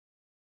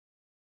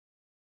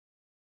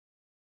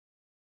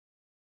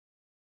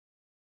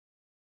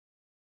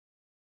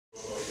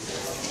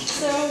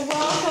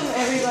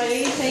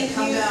everybody. Thank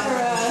you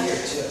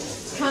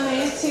for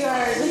coming to this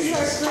is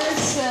our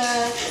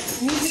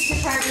first music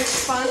department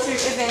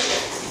sponsored event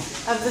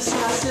of the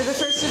semester, the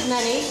first of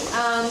many.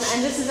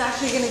 And this is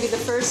actually going to be the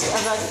first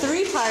of a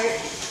three-part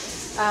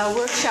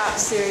workshop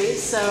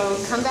series. So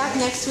come back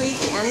next week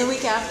and the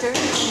week after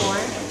for more.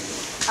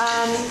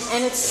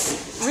 And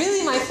it's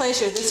really my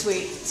pleasure this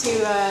week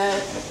to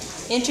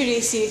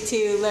introduce you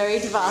to Larry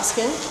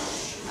Dvoskin.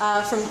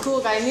 From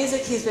Cool Guy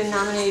Music. He's been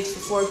nominated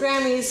for 4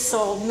 Grammys,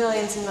 sold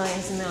millions and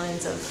millions and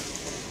millions of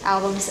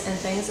albums and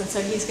things, and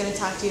so he's going to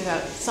talk to you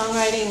about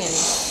songwriting and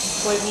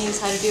what it means,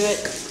 how to do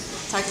it,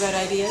 talk about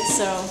ideas.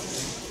 So,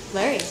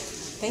 Larry,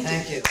 thank you.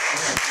 Thank you.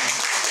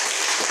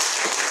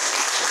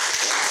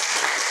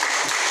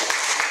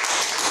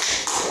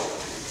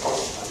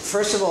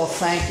 First of all,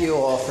 thank you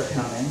all for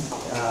coming.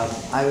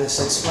 I was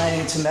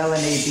explaining to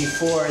Melanie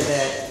before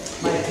that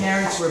my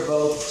parents were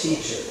both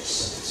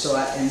teachers. So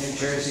in New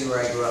Jersey, where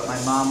I grew up, my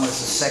mom was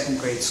a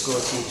 2nd grade school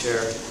teacher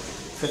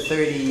for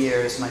 30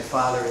 years. My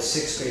father, a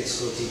 6th grade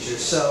school teacher.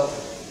 So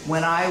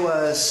when I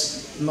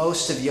was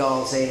most of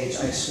y'all's age,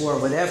 I swore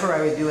whatever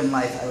I would do in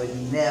life, I would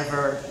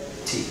never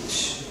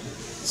teach.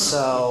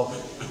 So,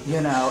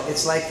 you know,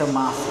 it's like the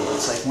mafia.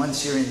 It's like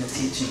once you're in the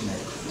teaching, they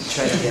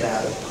try to get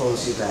out, it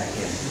pulls you back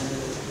in.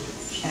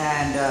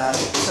 And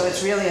so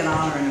it's really an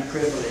honor and a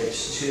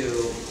privilege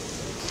to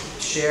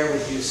share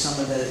with you some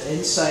of the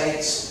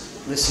insights,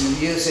 listen to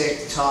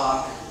music,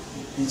 talk,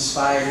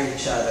 inspire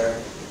each other.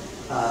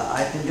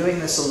 I've been doing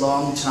this a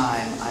long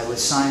time. I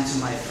was signed to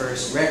my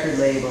first record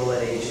label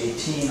at age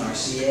 18,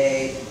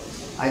 RCA.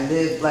 I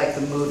lived like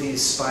the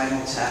movies,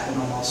 Spinal Tap and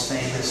Almost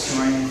Famous,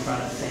 touring in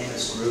front of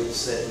famous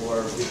groups that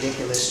wore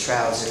ridiculous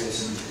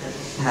trousers and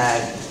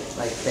had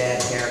like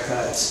bad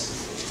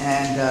haircuts.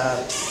 And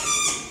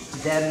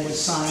then was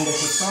signed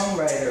as a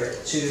songwriter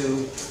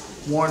to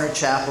Warner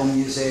Chappell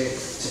Music,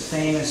 to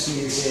Famous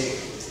Music,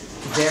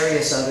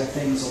 various other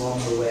things along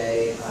the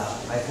way.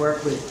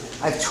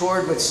 I've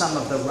toured with some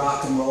of the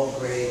rock and roll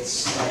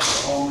greats like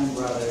the Allman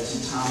Brothers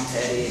and Tom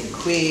Petty and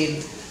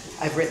Queen.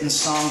 I've written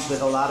songs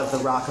with a lot of the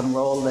rock and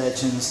roll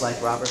legends like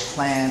Robert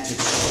Plant or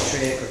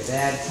Trick or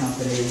Bad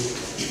Company.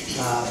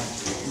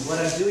 What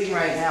I'm doing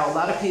right now, a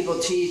lot of people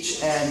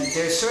teach, and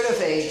there's sort of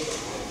a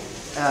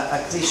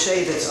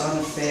cliche that's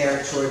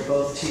unfair toward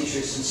both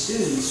teachers and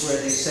students where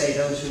they say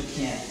those who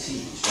can't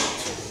teach.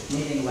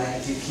 Meaning like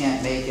if you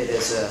can't make it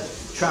as a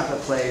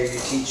trumpet player, you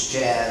teach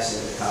jazz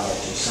at a college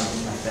or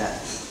something like that.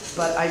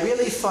 But I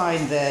really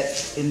find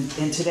that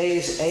in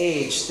today's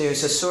age,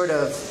 there's a sort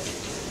of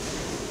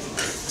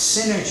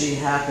synergy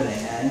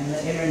happening, and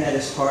the internet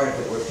is part of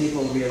it, where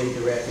people really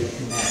directly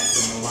connect,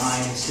 and the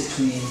lines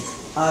between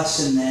us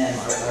and them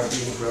are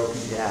being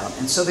broken down.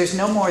 And so there's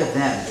no more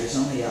them, there's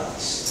only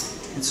us.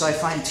 And so I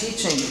find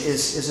teaching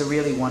is a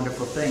really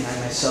wonderful thing. I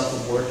myself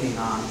am working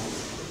on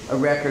a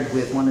record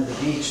with one of the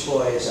Beach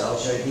Boys, Al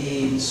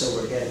Jardine, so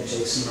we're getting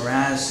Jason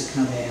Mraz to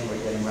come in,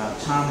 we're getting Rob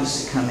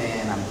Thomas to come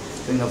in, I'm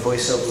doing a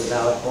voiceover with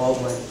Alec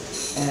Baldwin.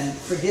 And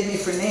forgive me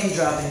for name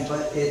dropping,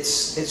 but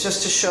it's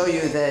just to show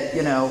you that,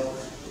 you know,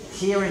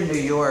 here in New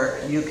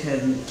York,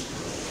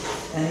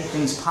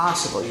 anything's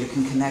possible. You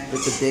can connect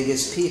with the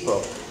biggest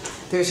people.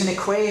 There's an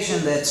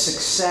equation that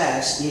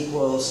success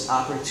equals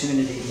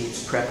opportunity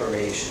equals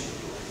preparation.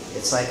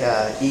 It's like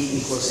E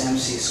equals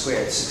MC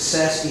squared.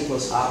 Success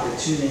equals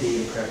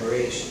opportunity and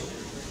preparation.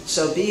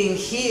 So being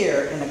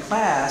here in a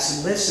class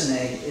and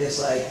listening is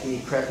like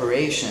the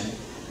preparation.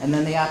 And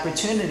then the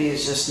opportunity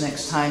is just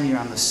next time you're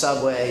on the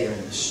subway, you're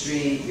in the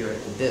street, you're at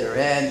the bitter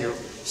end, you're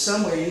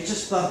somewhere, you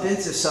just bump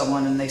into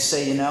someone and they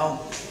say, you know,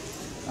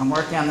 I'm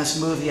working on this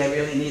movie, I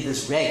really need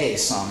this reggae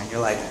song. And you're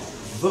like,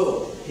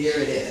 boom, here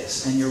it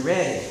is. And you're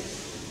ready.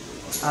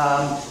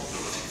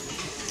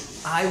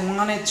 I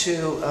wanted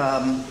to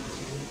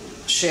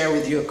share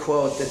with you a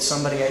quote that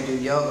somebody I do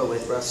yoga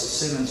with, Russell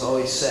Simmons,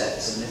 always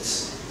says, and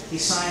he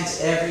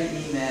signs every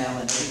email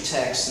and every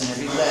text and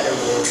every letter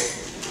with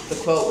the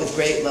quote, "With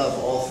great love,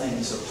 all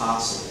things are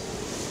possible."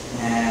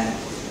 And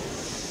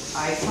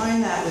I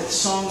find that with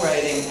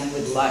songwriting and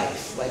with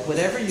life, like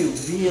whatever you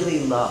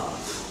really love,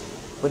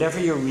 whatever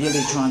you're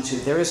really drawn to,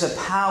 there is a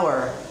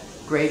power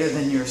greater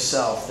than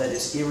yourself that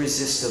is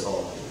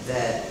irresistible,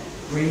 that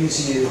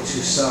brings you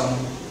to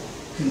some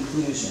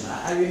conclusion.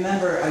 I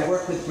remember I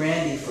worked with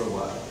Brandy for a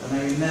while, and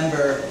I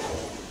remember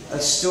a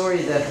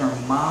story that her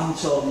mom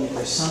told me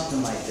or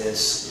something like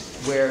this,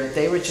 where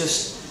they were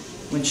just,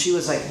 when she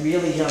was like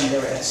really young, they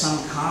were at some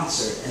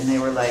concert, and they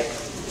were like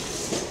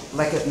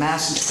at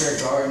Madison Square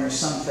Garden or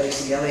someplace,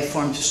 the LA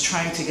Forum, just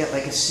trying to get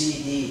like a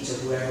CD to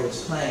whoever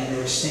was playing. They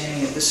were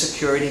standing at the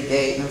security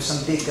gate, and there was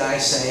some big guy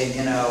saying,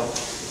 you know,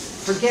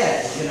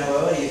 forget it, you know,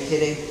 oh, are you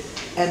kidding?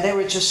 And they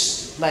were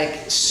just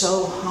like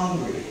so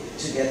hungry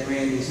to get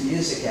Brandy's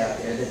music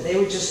out there that they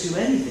would just do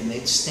anything.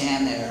 They'd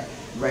stand there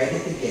right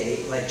at the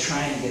gate, like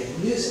trying to get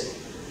music.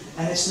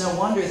 And it's no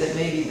wonder that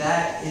maybe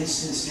that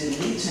instance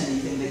didn't lead to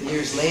anything, but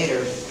years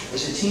later,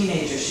 as a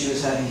teenager, she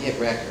was having hit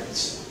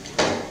records.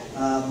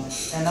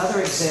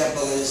 Another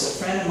example is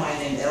a friend of mine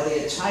named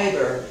Elliot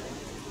Tiber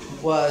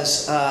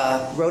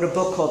wrote a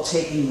book called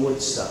Taking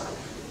Woodstock.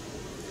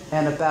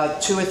 And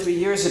about 2 or 3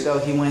 years ago,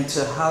 he went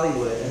to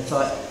Hollywood and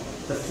thought,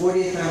 the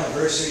 40th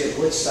anniversary of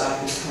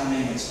Woodstock is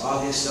coming, it's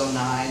August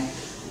 '09.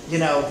 You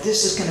know,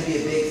 this is going to be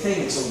a big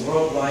thing, it's a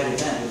worldwide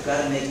event. We've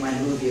got to make my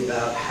movie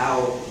about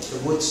how the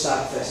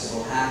Woodstock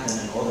Festival happened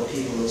and all the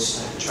people who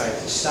tried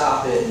to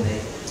stop it and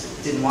they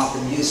didn't want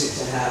the music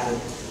to happen.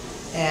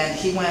 And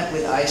he went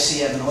with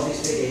ICM and all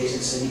these big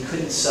agents and he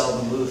couldn't sell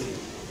the movie.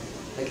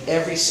 Like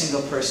every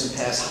single person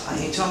passed.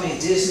 He told me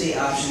Disney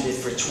optioned it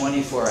for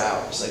 24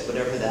 hours, like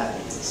whatever that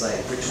means. Like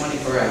for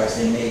 24 hours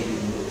they made the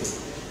movie.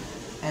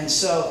 And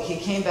so he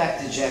came back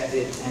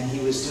dejected and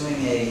he was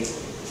doing a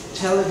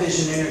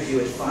television interview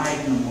at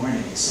 5 in the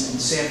morning in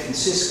San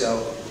Francisco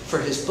for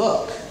his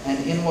book.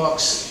 And in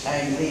walks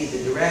Ang Lee,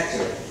 the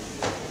director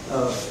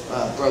of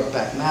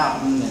Brokeback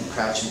Mountain and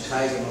Crouching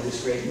Tiger and all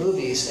these great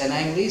movies. And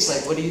Ang Lee's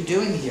like, what are you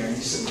doing here? And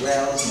he said,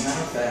 well, as a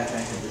matter of fact, I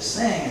have this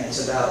thing and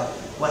it's about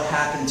what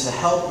happened to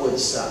help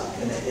Woodstock.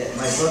 And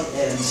my book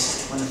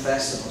ends when the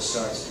festival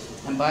starts.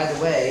 And by the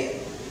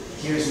way,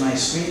 here's my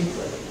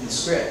screenplay and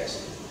script.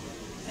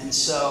 And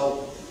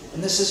so,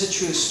 and this is a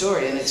true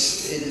story, and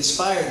it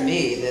inspired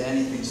me that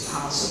anything's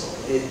possible.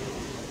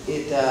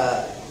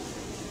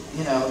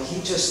 You know, he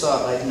just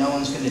thought like, no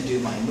one's going to do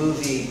my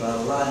movie, blah,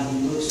 blah, blah. And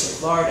he moves to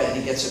Florida and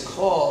he gets a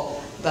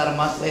call about a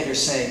month later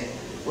saying,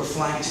 we're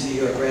flying to New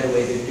York right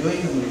away, they're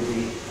doing the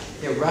movie,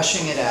 they're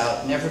rushing it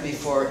out, never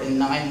before in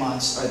 9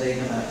 months are they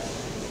going to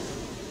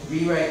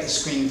rewrite the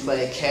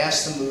screenplay,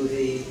 cast the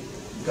movie,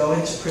 go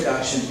into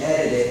production,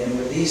 edit it, and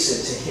release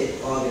it to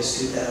hit August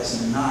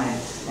 2009,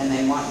 and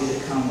they want you to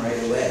come right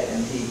away.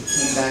 And he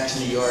came back to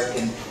New York,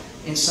 and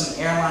in some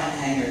airline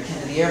hangar,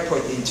 Kennedy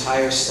Airport, the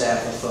entire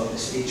staff of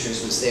Focus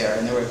Features was there,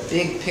 and there were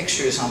big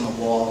pictures on the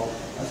wall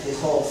of his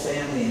whole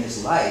family and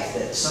his life,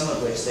 that some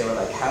of which they were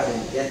like, how did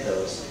he get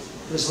those?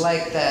 It was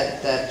like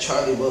that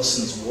Charlie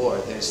Wilson's War.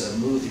 There's a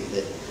movie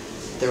that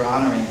they're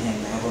honoring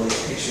him, they have all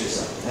these pictures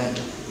of. And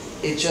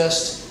it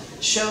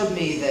just showed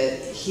me that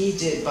he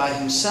did by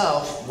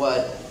himself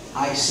what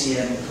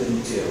ICM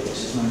couldn't do, which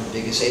is one of the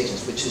biggest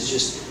agents, which is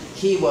just,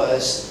 he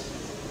was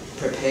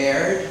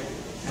prepared,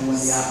 and when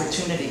the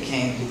opportunity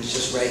came, he was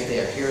just right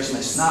there. Here's my,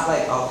 it's not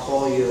like I'll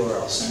call you or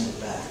I'll send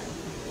it back.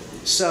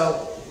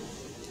 So,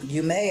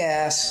 you may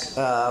ask,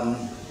 a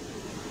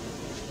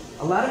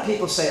lot of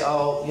people say,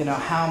 oh, you know,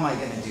 how am I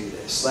going to do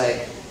this?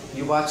 Like,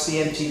 you watch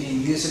the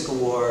MTV Music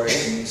Awards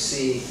and you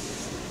see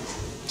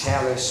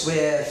Taylor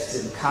Swift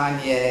and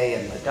Kanye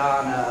and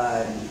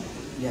Madonna and,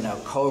 you know,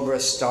 Cobra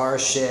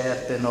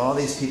Starship and all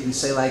these people, and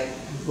say like,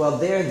 well,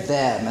 they're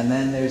them, and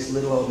then there's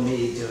little old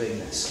me doing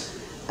this.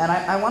 And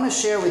I want to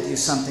share with you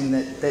something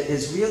that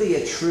is really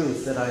a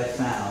truth that I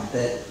found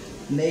that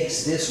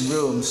makes this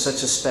room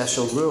such a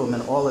special room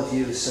and all of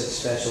you such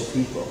special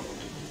people.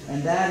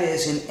 And that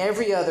is, in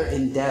every other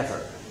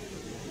endeavor,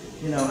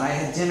 you know, I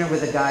had dinner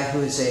with a guy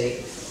who is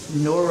a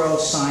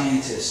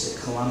neuroscientist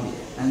at Columbia.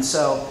 And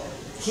so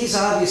he's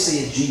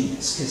obviously a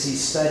genius because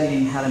he's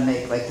studying how to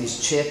make like these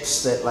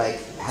chips that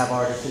like have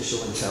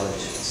artificial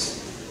intelligence.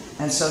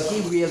 And so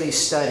he really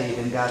studied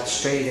and got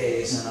straight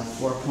A's and a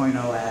 4.0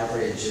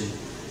 average and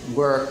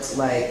worked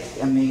like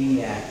a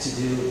maniac to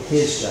do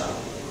his job.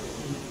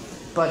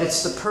 But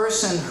it's the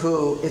person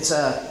who, it's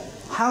a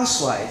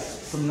housewife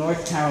from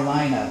North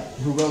Carolina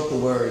who wrote the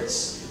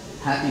words,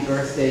 happy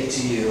birthday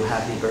to you,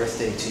 happy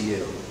birthday to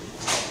you.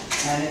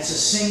 And it's a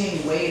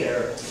singing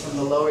waiter from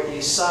the Lower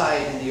East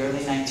Side in the early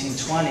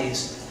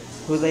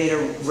 1920s who later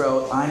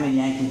wrote, I'm a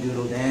Yankee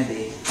Doodle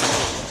Dandy,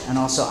 and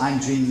also I'm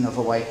dreaming of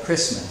a white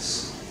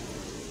Christmas.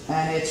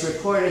 And it's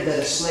reported that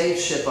a slave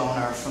ship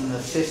owner from the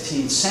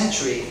 15th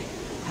century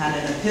had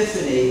an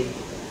epiphany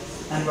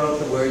and wrote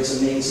the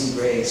words, Amazing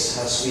Grace,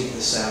 how sweet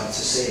the sound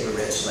to save a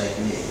wretch like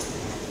me.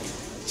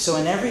 So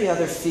in every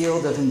other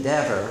field of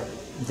endeavor,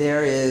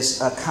 there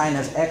is a kind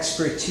of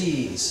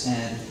expertise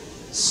and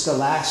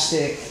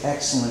scholastic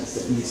excellence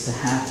that needs to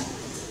happen.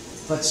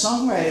 But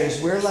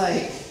songwriters, we're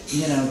like,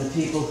 you know, the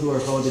people who are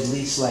voted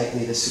least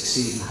likely to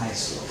succeed in high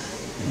school,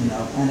 you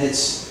know, and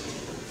it's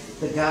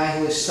the guy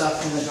who is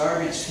stuffed in the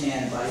garbage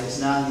can by his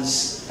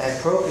nuns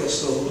at parochial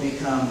school who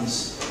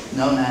becomes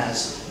known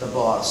as the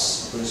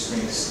boss, Bruce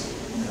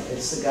Springsteen. You know,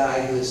 it's the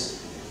guy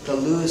who's the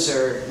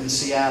loser in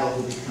Seattle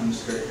who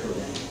becomes Kurt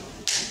Cobain.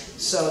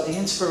 So the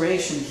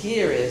inspiration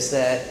here is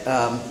that,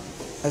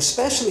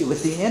 especially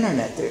with the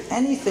internet,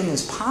 anything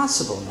is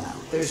possible now.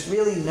 There's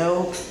really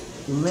no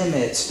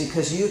limits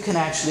because you can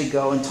actually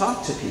go and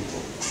talk to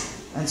people.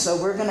 And so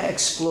we're going to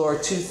explore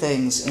two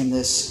things in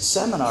this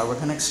seminar. We're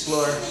going to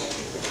explore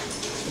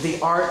the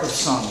art of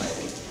songwriting.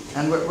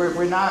 And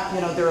we're not,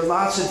 you know, there are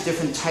lots of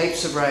different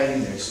types of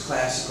writing. There's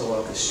classical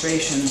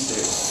orchestrations,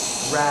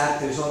 there's rap,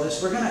 there's all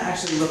this. We're going to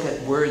actually look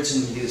at words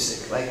and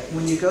music. Like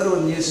when you go to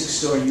a music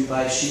store and you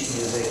buy sheet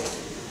music,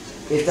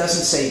 it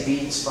doesn't say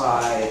beats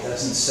by, it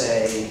doesn't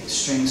say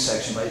string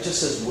section by, it just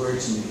says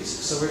words and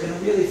music. So we're going to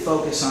really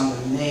focus on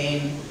the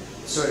main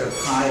sort of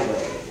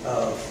highway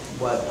of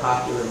what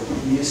popular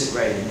music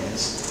writing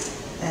is.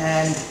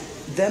 And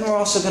then we're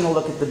also going to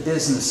look at the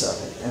business of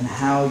it. and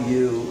how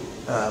you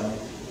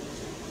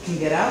can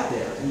get out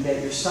there and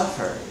get your stuff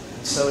heard.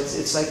 So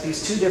it's like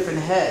these two different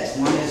heads.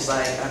 One is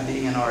like I'm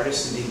being an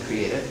artist and being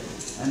creative,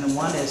 and the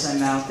one is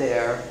I'm out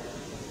there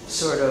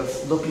sort of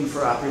looking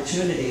for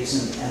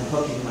opportunities and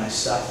hooking my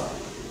stuff up.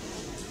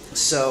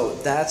 So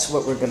that's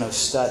what we're going to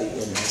study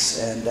in this.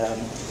 And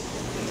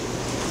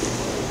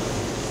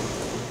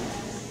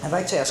I'd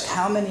like to ask,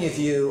 how many of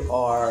you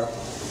are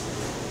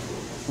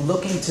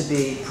looking to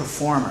be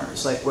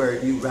performers, like where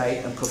you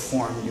write and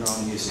perform your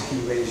own music? Can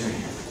you raise your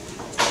hand?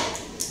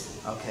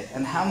 Okay.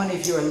 And how many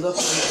of you are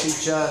looking to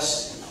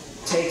just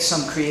take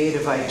some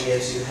creative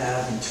ideas you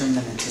have and turn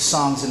them into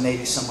songs, and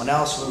maybe someone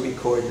else will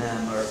record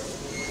them or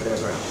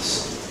whatever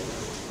else?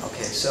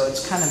 Okay, so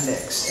it's kind of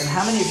mixed. And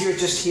how many of you are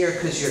just here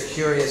because you're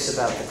curious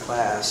about the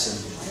class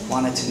and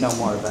wanted to know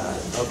more about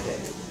it? Okay.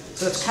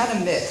 So it's kind of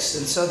mixed,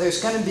 and so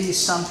there's going to be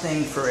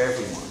something for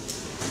everyone.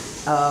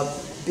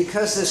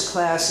 Because this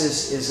class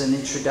is an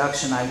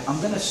introduction,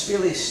 I'm going to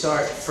really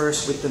start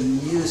first with the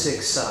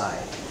music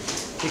side.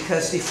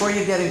 Because before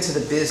you get into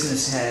the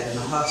business head and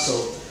the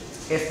hustle,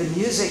 if the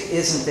music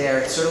isn't there,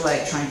 it's sort of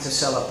like trying to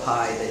sell a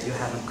pie that you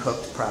haven't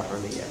cooked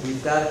properly yet.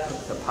 You've got to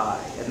cook the pie,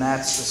 and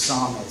that's the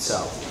song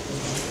itself.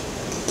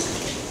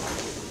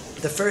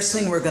 The first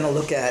thing we're going to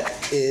look at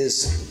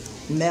is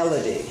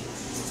melody.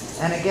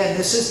 And again,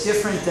 this is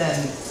different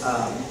than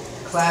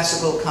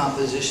classical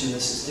composition.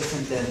 This is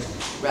different than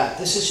rap.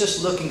 This is just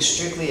looking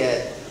strictly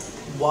at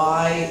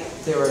why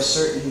there are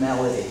certain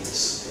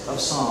melodies of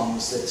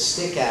songs that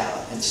stick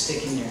out and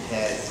stick in your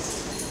head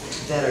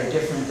that are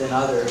different than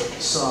other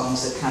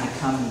songs that kind of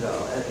come and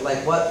go.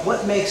 Like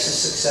what makes a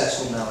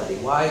successful melody?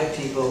 Why do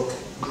people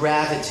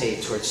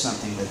gravitate towards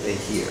something that they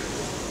hear?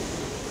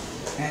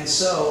 And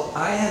so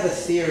I have a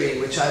theory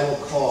which I will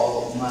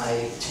call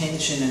my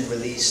tension and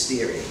release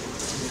theory,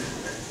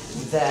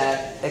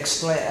 that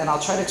explain, and I'll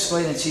try to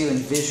explain it to you in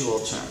visual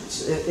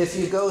terms. If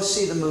you go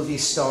see the movie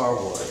Star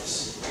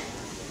Wars,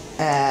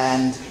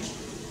 and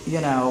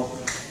you know,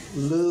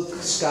 Luke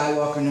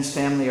Skywalker and his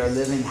family are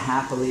living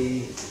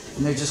happily,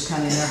 and they're just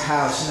kind of in their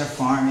house and they're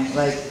farming.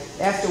 Like,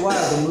 after a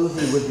while, the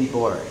movie would be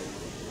boring.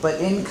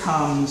 But in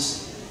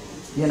comes,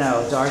 you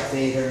know, Darth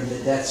Vader and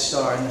the Death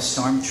Star and the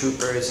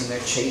Stormtroopers, and they're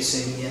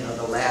chasing, you know,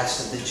 the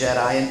last of the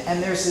Jedi.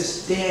 And there's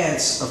this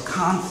dance of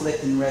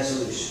conflict and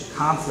resolution.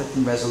 Conflict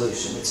and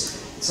resolution.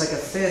 It's like a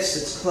fist.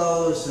 It's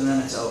closed and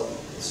then it's open.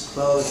 It's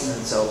closed and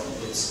then it's open.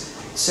 It's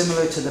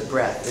similar to the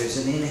breath. There's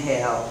an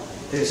inhale.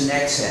 There's an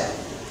exhale.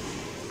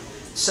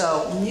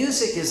 So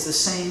music is the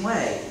same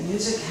way.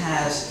 Music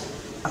has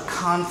a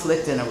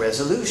conflict and a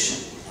resolution.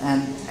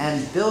 And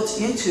built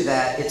into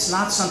that, it's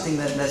not something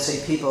that, let's say,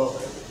 people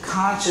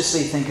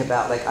consciously think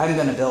about, like, I'm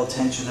going to build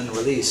tension and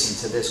release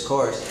into this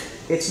chorus.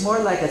 It's more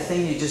like a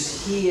thing you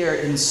just hear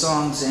in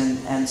songs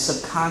and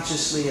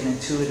subconsciously and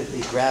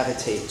intuitively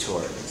gravitate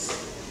toward.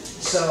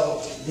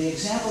 So the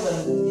example that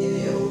I'm going to give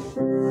you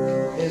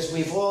is,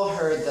 we've all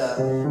heard the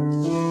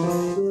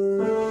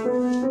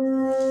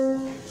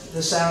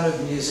sound of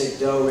music,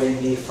 do, re,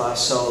 mi, fa,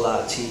 sol,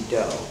 la, ti,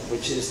 do,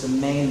 which is the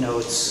main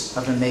notes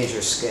of a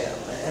major scale.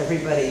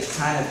 Everybody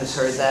kind of has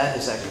heard that,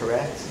 is that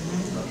correct?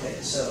 Mm-hmm.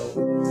 Okay, so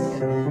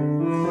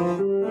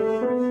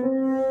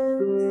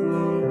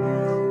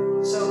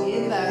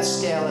in that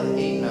scale of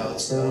 8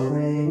 notes, do,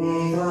 re,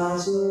 mi, fa,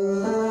 sol,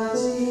 la,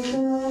 ti,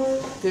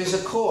 do, there's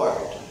a chord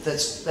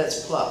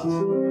that's plucked.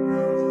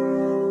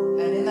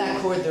 And in that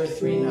chord there are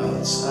 3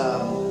 notes,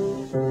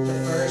 the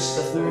first,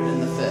 the third,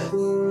 and the fifth.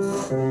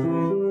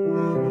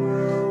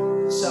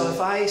 So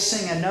if I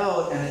sing a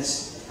note and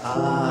it's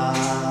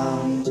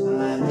I'm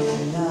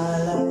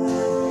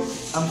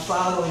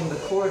following the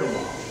chord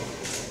along.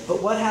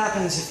 But what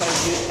happens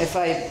if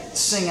I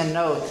sing a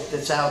note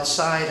that's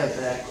outside of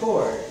that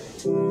chord,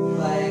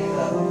 like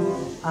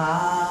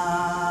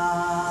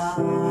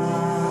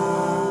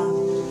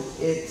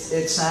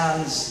it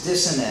sounds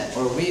dissonant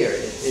or weird.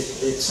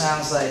 It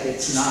sounds like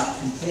it's not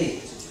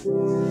complete.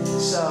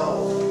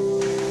 So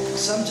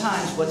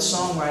sometimes what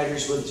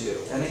songwriters will do,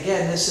 and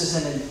again, this is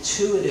an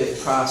intuitive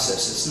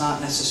process. It's not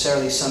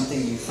necessarily something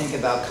you think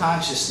about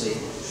consciously,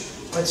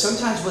 but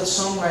sometimes what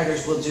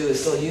songwriters will do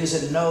is they'll use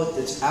a note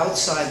that's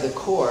outside the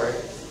chord,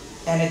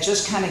 and it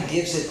just kind of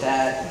gives it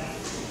that,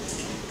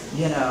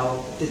 you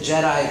know, the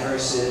Jedi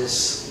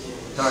versus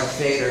Darth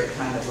Vader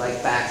kind of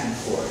like back and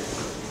forth.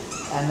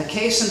 And the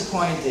case in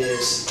point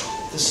is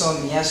the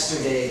song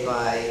Yesterday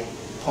by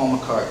Paul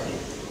McCartney.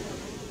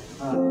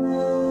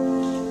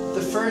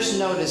 The first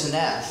note is an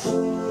F,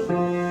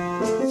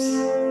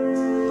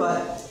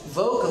 but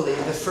vocally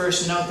the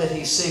first note that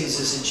he sings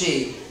is a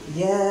G.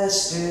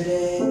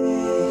 Yesterday.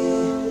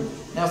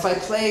 Now if I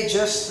play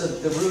just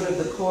the root of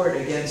the chord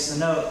against the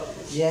note,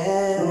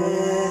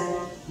 yesterday,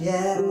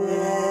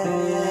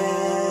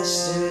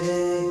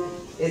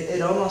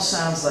 it almost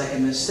sounds like a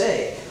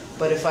mistake.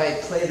 But if I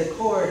play the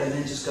chord and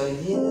then just go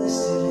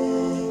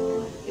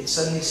yesterday, it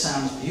suddenly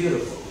sounds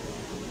beautiful.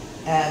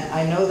 And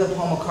I know that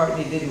Paul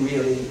McCartney didn't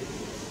really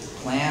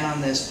plan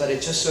on this, but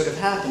it just sort of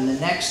happened. The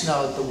next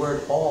note, the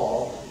word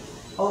all,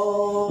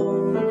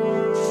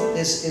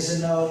 is a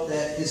note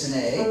that is an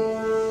A.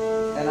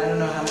 And I don't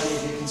know how many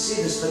of you can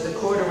see this, but the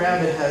chord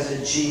around it has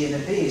a G and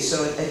a B.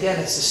 So again,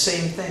 it's the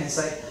same thing. It's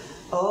like,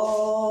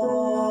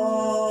 oh.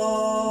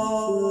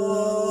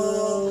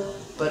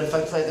 But if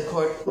I play the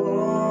chord,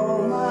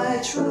 oh, my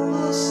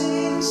troubles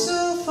seem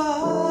so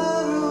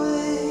far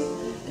away.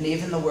 And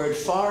even the word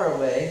far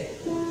away,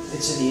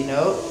 it's an E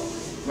note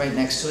right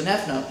next to an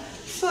F note.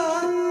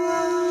 Far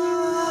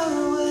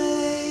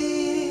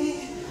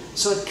away.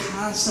 So it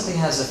constantly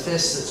has a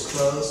fist that's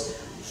closed.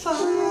 Far,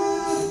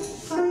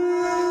 far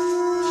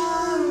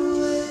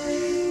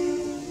away.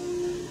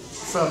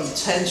 From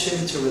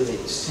tension to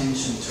release,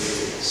 tension to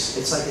release.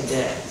 It's like a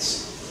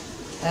dance.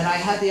 And I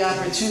had the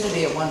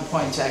opportunity at one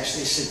point to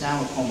actually sit down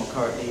with Paul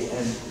McCartney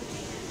and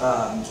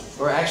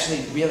or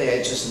actually, really, I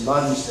just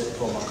lunged at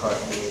Paul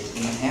McCartney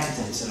in the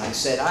Hamptons, and I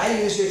said,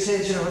 I use your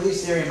tension and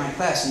release theory in my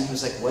class. And he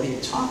was like, what are you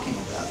talking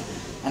about?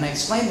 And I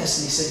explained this,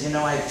 and he said, you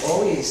know, I've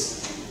always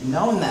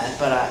known that,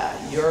 but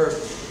you're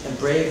a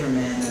braver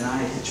man than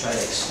I to try to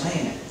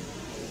explain it.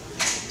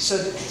 So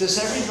does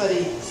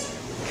everybody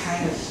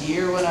kind of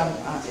hear what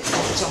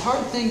it's a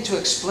hard thing to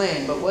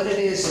explain, but what it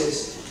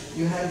is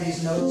you have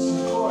these notes in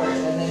the chord,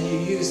 and then you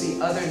use the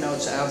other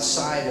notes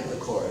outside of the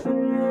chord.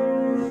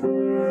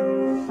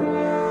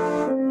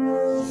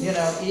 You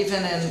know,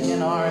 even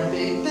in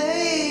R&B,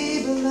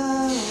 baby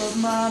love,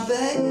 my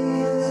baby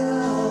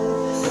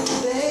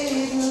love,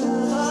 baby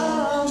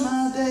love,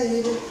 my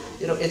baby.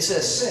 You know, it's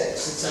a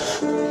 6.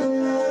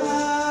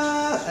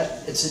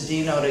 It's a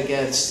D note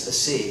against a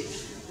C.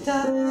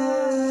 Da, da,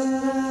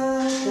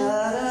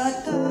 da,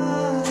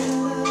 da.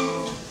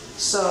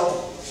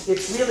 So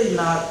it's really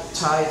not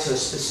tied to a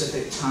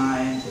specific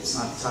time. It's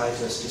not tied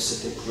to a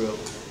specific group.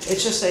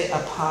 It's just a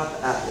pop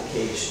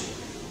application.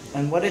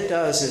 And what it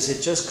does is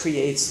it just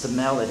creates the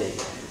melody.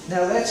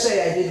 Now let's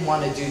say I didn't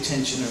want to do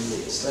tension or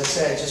release. Let's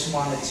say I just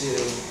wanted to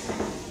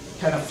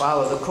kind of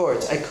follow the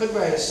chords. I could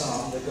write a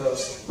song that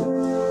goes,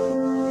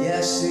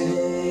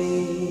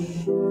 yesterday,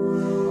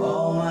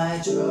 all my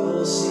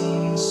troubles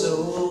seem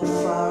so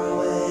far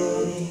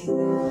away.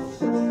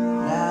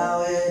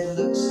 Now it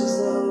looks as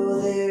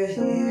though they're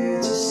here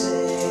to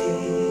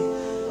stay.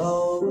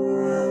 Oh,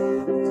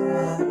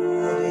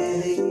 I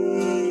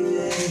believe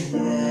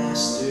in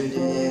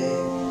yesterday.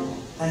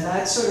 And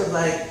that's sort of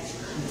like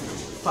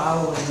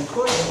following the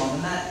chord along.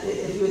 And that,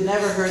 if you had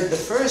never heard the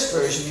first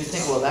version, you'd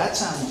think, well, that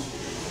sounds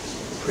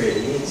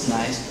pretty, it's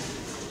nice.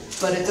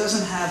 But it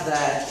doesn't have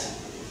that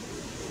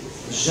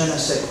je ne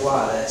sais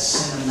quoi, that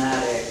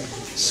cinematic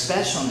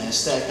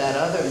specialness that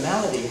other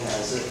melody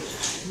has.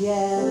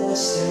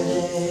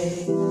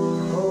 Yesterday,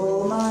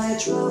 oh, my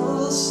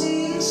troubles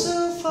seem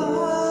so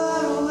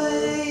far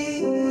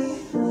away.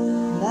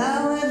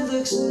 Now it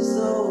looks as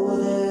though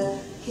they're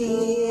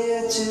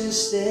here to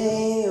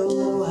stay.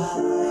 Oh, I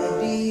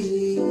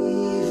believe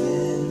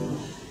in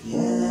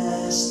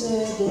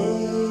yesterday.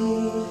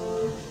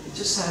 It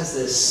just has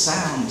this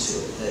sound to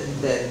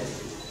it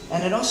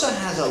and it also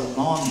has a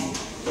longing.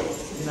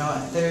 You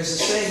know, there's a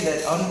saying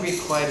that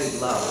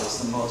unrequited love is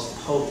the most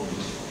potent,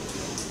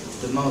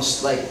 the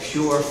most like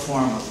pure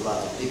form of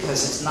love,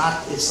 because it's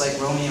like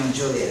Romeo and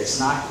Juliet, it's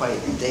not quite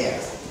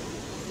there.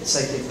 It's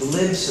like the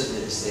glimpse of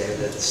it is there,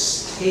 the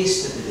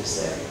taste of it is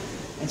there.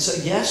 And so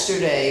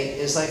Yesterday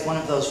is like one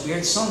of those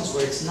weird songs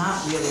where it's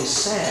not really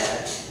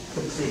sad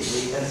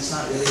completely, and it's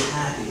not really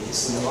happy.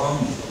 It's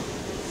longing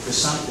for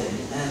something.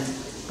 And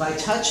by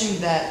touching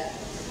that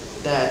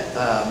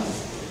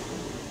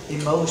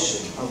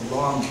emotion of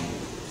longing,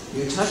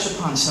 you touch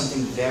upon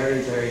something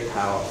very, very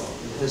powerful,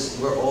 because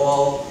we're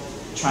all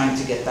trying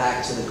to get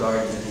back to the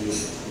Garden of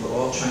Eden. We're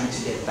all trying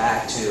to get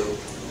back to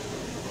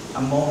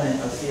a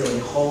moment of feeling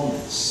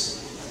wholeness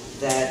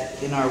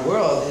that in our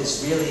world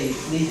is really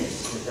fleeting.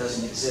 It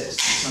doesn't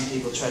exist. Some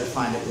people try to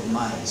find it with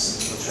money.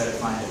 Some people try to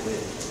find it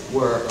with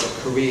work or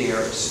career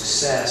or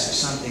success or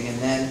something, and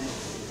then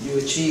you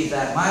achieve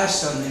that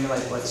milestone and you're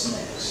like, what's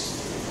next?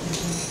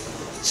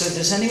 So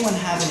does anyone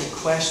have any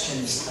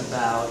questions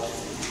about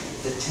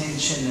the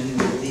tension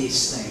and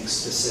release thing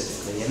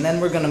specifically? And then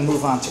we're going to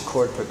move on to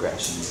chord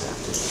progressions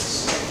after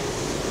this.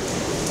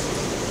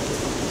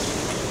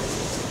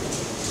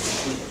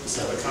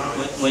 So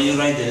when you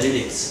write the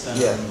lyrics,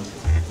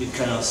 you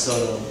kind of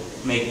sort of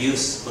make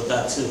use of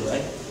that too,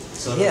 right?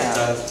 Sort of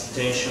that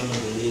tension,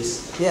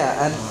 release.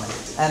 Yeah,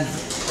 and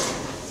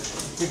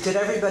did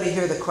everybody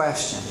hear the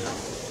question?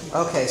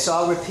 Okay, so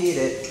I'll repeat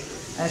it.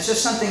 And it's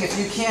just something, if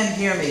you can't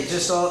hear me,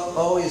 just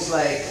always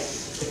like,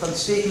 if I'm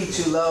speaking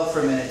too low for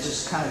a minute,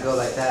 just kind of go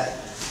like that.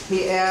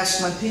 He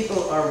asked, when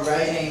people are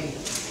writing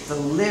the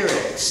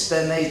lyrics,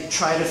 then they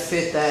try to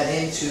fit that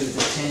into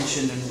the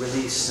tension and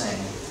release thing.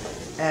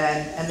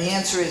 And the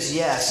answer is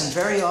yes. And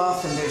very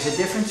often there's a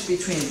difference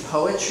between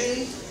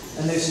poetry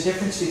and there's a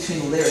difference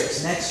between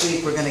lyrics. Next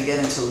week we're going to get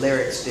into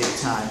lyrics big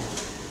time.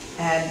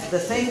 And the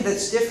thing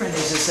that's different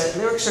is that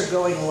lyrics are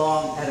going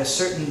along at a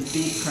certain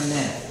beat per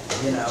minute.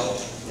 You know,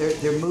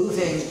 they're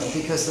moving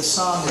because the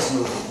song is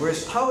moving.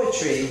 Whereas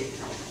poetry,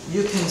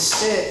 you can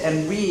sit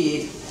and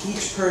read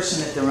each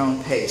person at their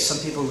own pace. Some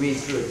people read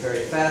through it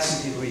very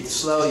fast, some people read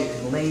slow, you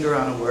can linger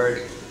on a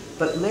word.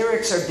 But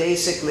lyrics are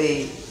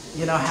basically,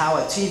 you know how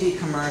a TV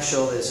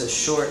commercial is a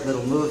short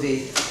little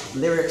movie,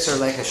 lyrics are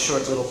like a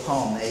short little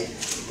poem.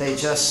 They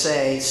just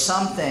say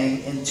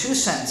something in 2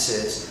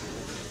 sentences,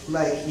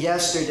 like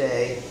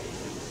yesterday,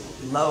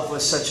 love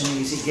was such an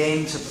easy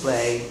game to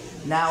play,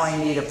 now I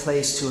need a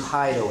place to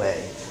hide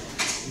away.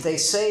 They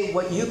say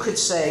what you could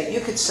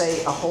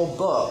say a whole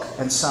book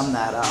and sum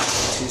that up in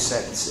 2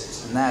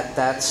 sentences. And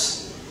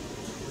that's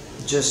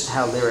just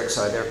how lyrics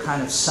are. They're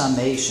kind of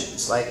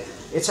summations. Like,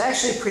 it's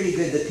actually pretty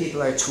good that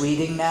people are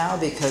tweeting now,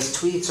 because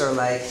tweets are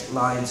like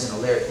lines in a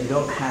lyric. You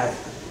don't have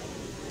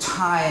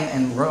time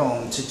and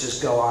room to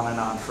just go on and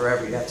on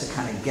forever. You have to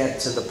kind of get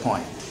to the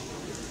point.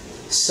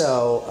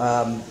 So,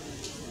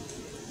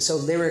 so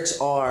lyrics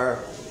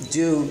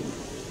do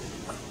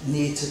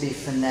need to be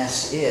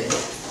finessed in.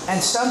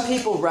 And some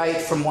people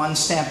write from one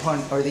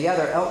standpoint or the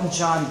other. Elton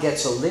John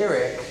gets a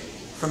lyric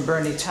from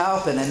Bernie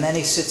Taupin, and then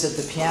he sits at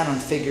the piano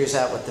and figures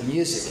out what the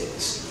music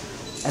is.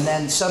 And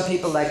then some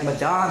people like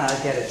Madonna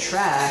get a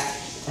track,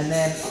 and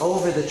then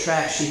over the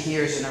track she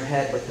hears in her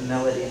head what the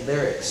melody and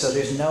lyrics. So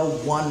there's no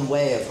one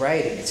way of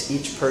writing. It's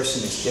each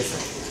person is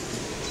different.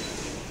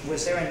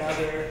 Was there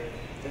another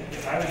thing?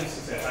 I was just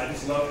to say, I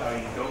just love how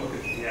you don't look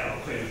at the piano,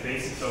 play the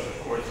basics of the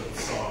chords of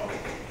the song,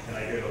 and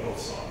I hear the whole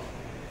song.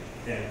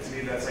 And to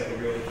me, that's like a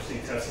real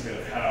interesting testament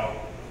of how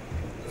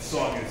a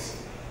song is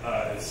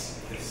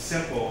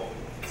simple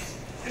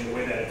in the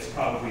way that it's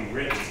probably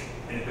written,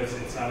 and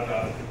it's not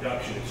about the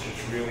production, it's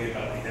just really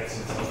about the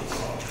essence of the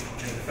song.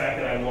 And the fact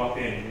that I walked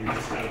in and you were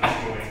just kind of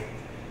doing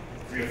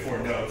 3 or 4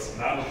 notes,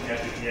 not looking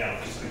at the piano,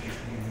 just because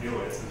you knew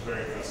it, was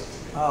very impressive to me.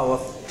 Oh,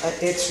 well,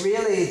 it's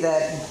really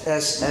that,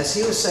 as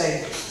he was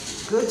saying,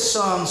 good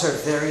songs are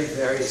very,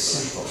 very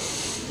simple.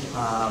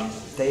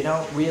 They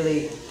don't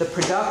really, the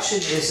production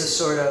is a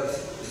sort of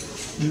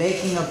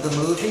making of the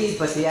movie,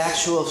 but the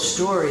actual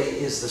story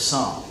is the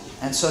song.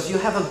 And so if you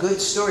have a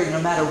good story, no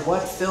matter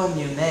what film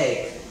you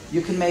make,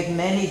 you can make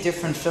many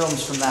different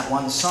films from that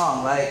one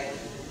song. Like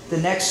the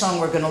next song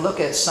we're going to look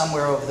at,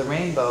 Somewhere Over the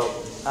Rainbow,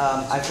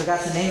 I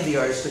forgot the name of the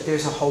artist, but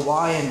there's a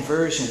Hawaiian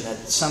version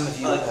that some of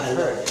you have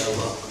heard.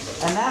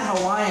 And that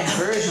Hawaiian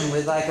version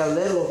with like a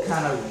little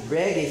kind of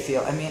reggae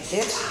feel, I mean,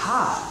 it's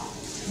hot.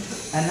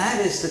 And that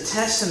is the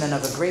testament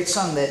of a great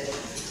song that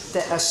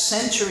a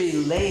century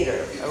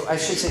later, I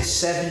should say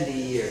 70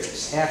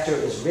 years after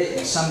it was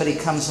written, somebody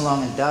comes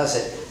along and does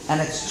it, and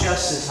it's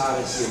just as hot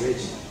as the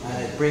original.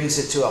 And it brings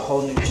it to a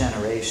whole new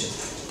generation.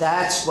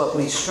 That's what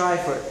we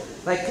strive for.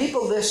 Like,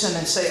 people listen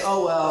and say,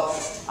 oh, well,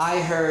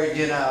 I heard,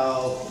 you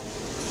know,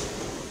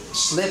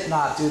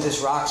 Slipknot do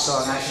this rock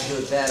song, I can do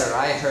it better.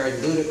 I heard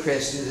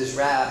Ludacris do this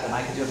rap, and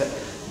I can do it better.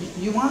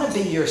 You want to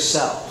be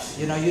yourself.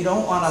 You know, you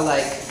don't want to,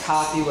 like,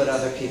 copy what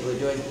other people are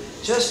doing.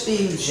 Just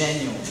being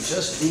genuine,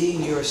 just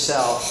being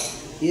yourself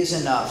is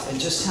enough, and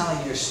just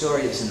telling your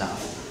story is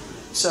enough.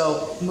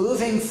 So,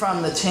 moving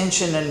from the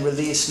tension and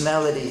release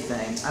melody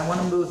thing, I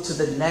want to move to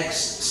the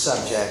next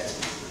subject,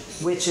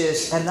 which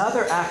is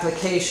another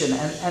application.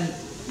 And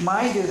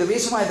mind you, the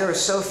reason why there are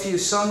so few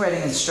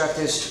songwriting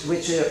instructors,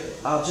 which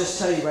I'll just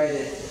tell you right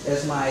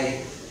as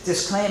my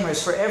disclaimer,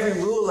 is for every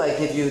rule I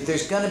give you,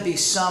 there's going to be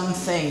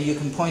something you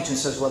can point to and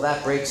says, well,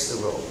 that breaks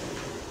the rule.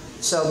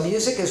 So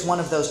music is one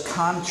of those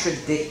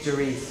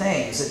contradictory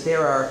things, that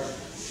there are,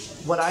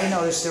 what I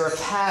notice, there are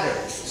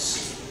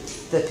patterns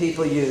that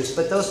people use,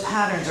 but those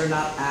patterns are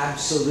not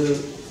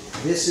absolute,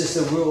 this is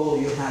the rule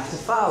you have to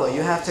follow.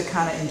 You have to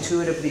kind of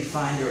intuitively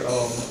find your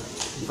own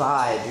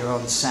vibe, your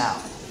own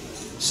sound.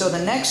 So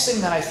the next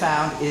thing that I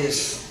found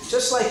is,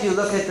 just like you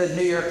look at the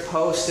New York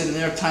Post and the New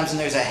York Times and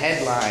there's a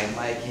headline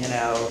like, you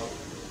know,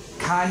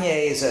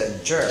 Kanye is a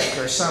jerk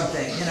or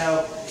something, you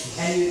know,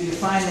 and you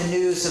find the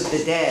news of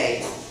the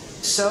day.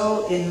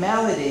 So in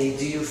melody,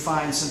 do you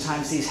find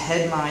sometimes these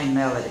headline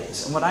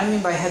melodies. And what I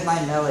mean by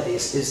headline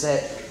melodies is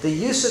that the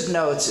use of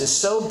notes is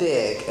so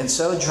big and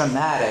so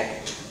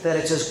dramatic that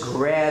it just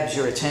grabs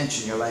your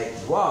attention. You're like,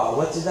 wow,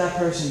 what did that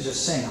person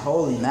just sing?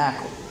 Holy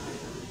mackerel.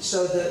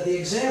 So the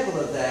example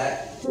of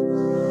that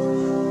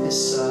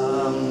is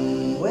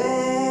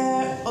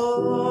somewhere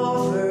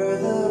over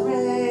the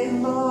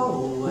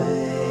rainbow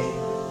way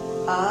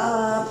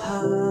up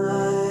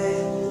high.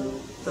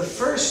 The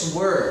first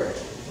word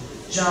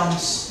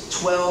jumps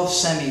 12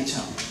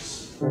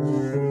 semitones.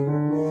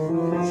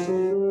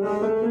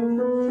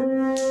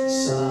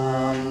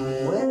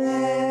 Somewhere.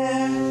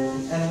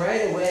 And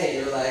right away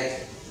you're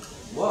like,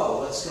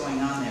 whoa, what's going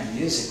on there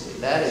musically?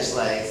 That is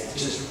like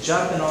just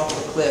jumping off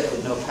the cliff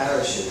with no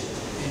parachute.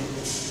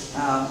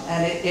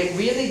 And it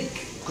really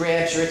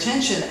grabs your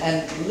attention.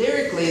 And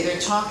lyrically, they're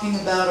talking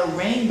about a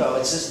rainbow.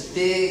 It's this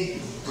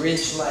big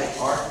bridge-like,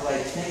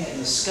 arc-like thing in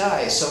the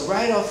sky. So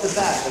right off the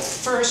bat, the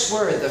first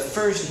word, the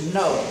first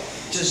note,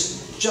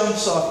 just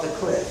jumps off the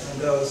cliff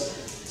and goes,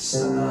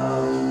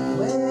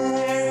 somewhere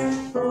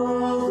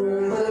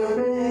over the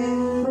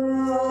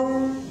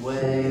rainbow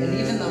way. And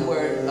even the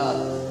word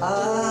up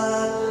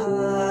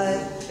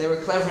high, they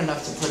were clever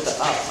enough to put with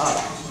the up,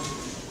 up.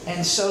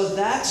 And so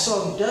that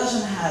song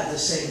doesn't have the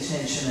same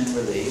tension and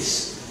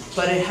release,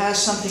 but it has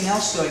something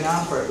else going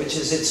on for it, which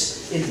is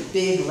it's in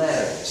big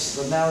letters.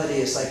 The melody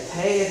is like,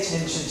 pay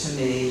attention to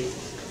me.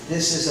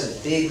 This is a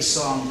big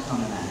song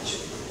coming at you.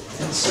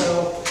 And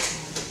so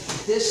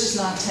this is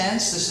not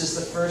tense. This is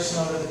the first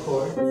note of the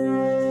chord.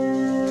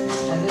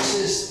 And this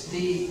is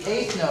the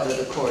 8th note of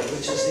the chord,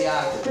 which is the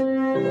octave.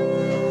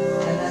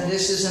 And then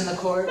this is in the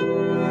chord.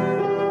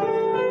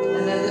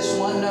 And then this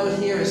one note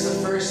here is the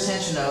first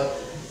tension note.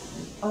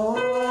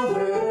 Over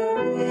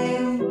the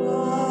rainbow.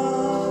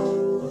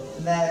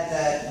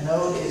 That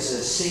note is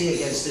a C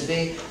against a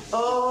B.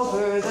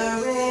 Over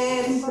the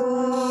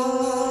rainbow.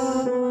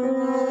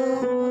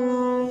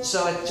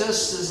 So it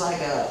just is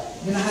like a,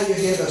 you know how you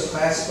hear those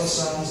classical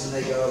songs and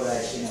they go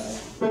like,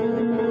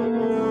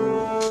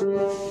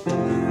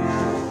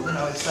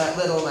 it's that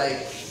little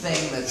like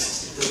thing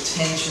that's the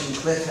tension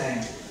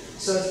cliffhanger.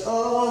 So it's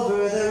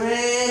over the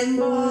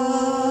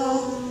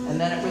rainbow, and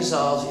then it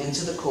resolves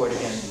into the chord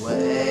again,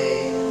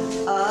 way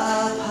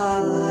up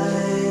high.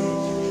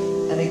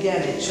 And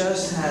again, it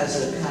just has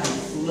a kind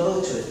of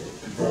flow to it.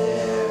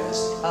 There's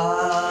a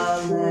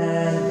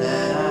land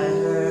that I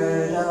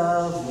heard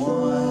of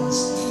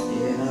once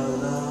in a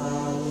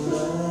lullaby.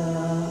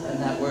 And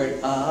that word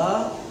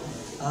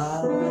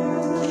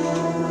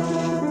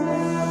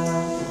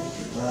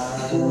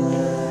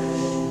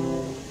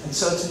and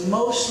so it's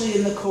mostly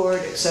in the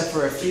chord except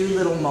for a few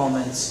little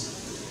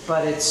moments,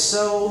 but it's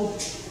so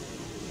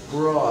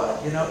broad.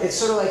 It's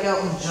sort of like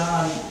Elton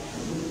John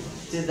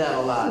did that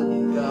a lot.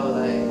 He'd go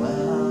like,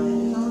 well,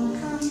 you don't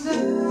come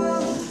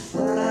down,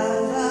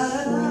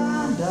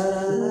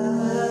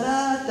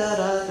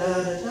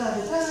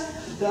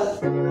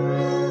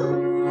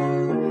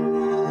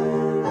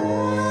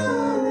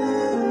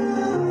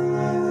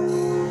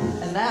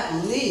 and that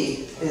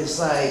leap is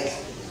like,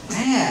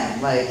 man,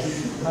 like he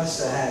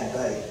must have had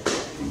like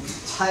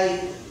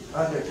tight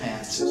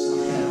underpants or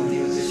something when he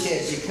was a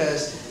kid,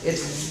 because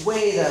it's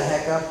way the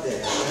heck up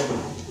there.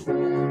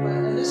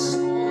 And this is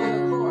all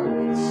in the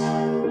chords.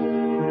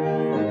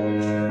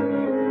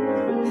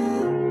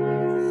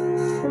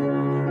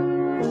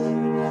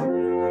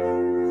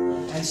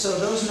 And so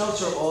those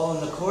notes are all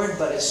in the chord,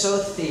 but it's so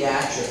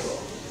theatrical.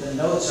 The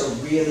notes are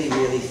really,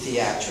 really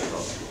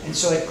theatrical. And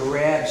so it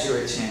grabs your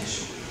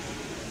attention.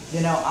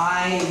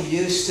 I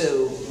used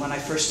to, when I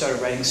first started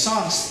writing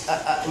songs,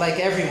 like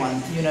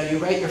everyone, you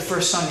write your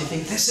first song, you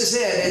think, this is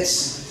it,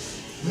 it's,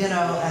 and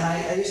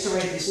I used to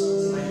write these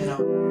songs like,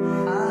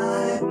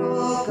 I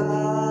woke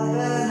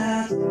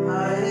up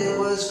and it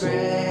was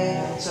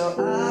gray, so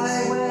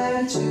I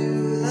went to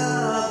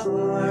the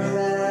park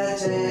that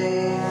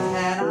day,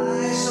 and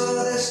I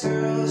saw this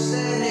girl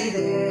standing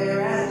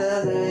there at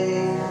the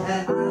lake, and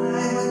I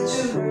went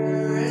to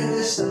her and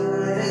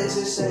decided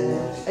to say,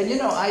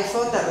 and I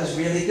thought that was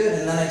really good,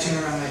 and then I turned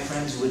around, my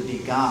friends would be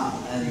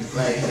gone, and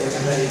like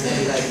everybody would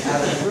be like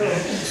out of the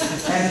room,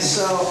 and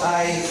so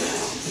I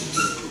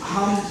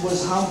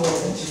was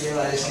humbled into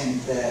realizing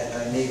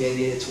that maybe I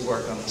needed to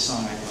work on the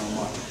song a little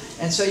more.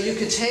 And so you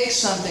could take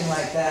something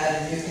like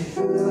that, and you can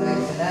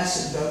like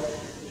finesse it and go,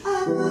 I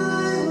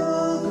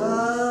woke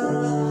up,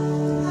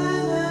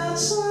 and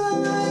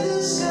outside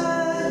the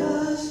sky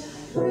was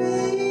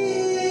green.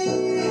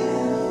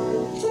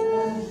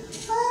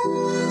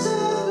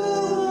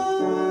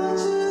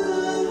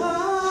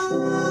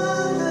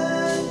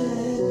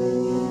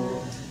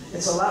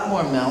 It's a lot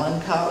more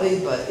melancholy,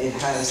 but it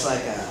has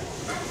like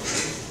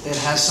it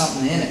has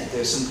something in it.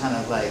 There's some kind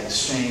of like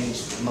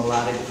strange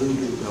melodic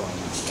voodoo going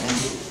on. And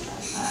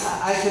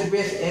I could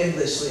riff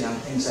endlessly on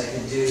things I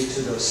could do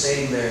to those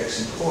same lyrics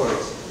and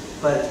chords,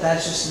 but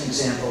that's just an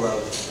example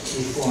of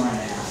before and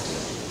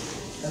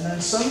after. And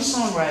then some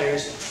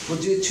songwriters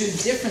will do two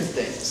different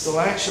things. They'll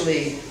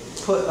actually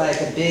put like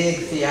a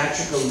big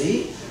theatrical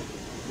leap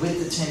with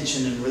the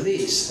tension and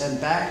release. And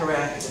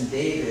Bacharach and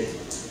David,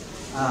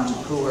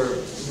 who were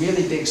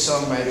really big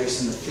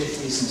songwriters in the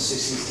 50s and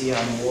 60s,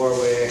 Dionne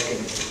Warwick,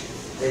 and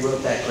they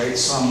wrote that great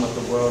song, What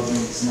the World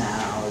Needs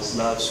Now is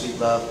Love, Sweet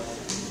Love.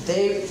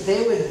 They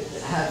would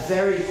have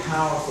very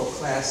powerful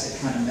classic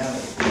kind of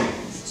melody.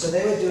 So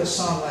they would do a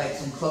song like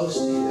From Close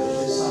to You,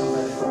 this song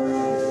by the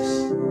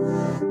Carpenters.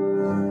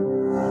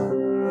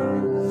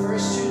 The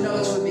first two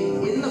notes would be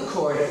in the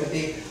chord. It would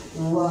be,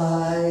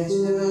 why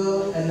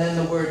do, and then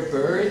the word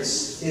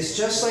birds is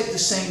just like the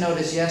same note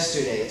as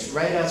yesterday. It's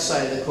right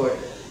outside of the chord.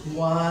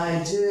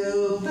 Why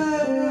do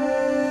birds?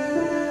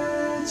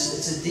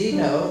 It's a D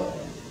note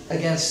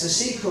against the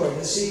C chord.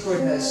 The C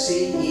chord has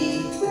C, E,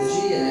 and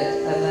G in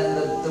it, and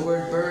then the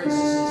word birds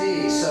is a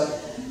D. So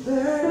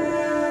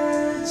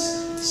birds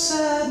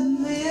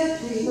suddenly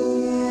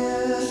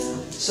appear.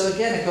 So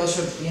again, it goes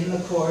from in the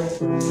chord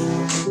to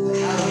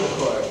out of the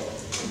chord.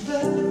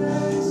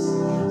 Birds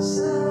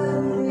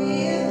suddenly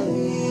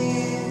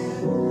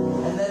appear.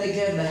 And then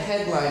again, the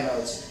headline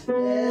notes.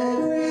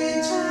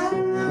 Every time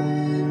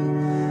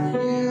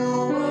you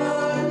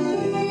are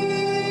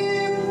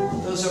near.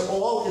 Those are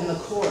all in the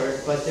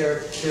chord, but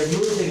they're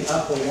moving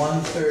up a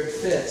 1/3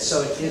 fifth,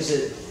 so it gives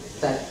it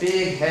that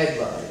big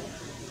headline.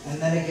 And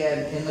then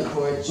again in the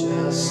chord,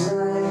 just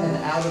like, and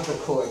out of the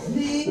chord.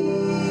 Me,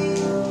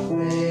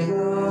 way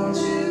home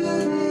to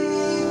me,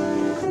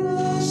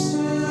 close to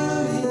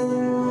you.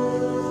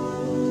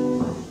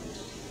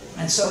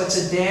 And so it's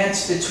a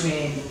dance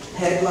between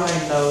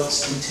headline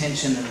notes,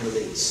 intention, and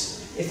release.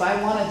 If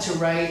I wanted to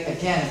write,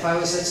 again, if I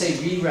was, let's say,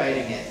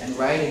 rewriting it and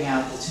writing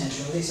out the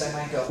tension release, I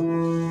might go,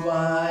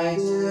 why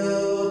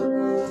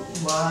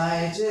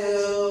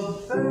do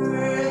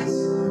birds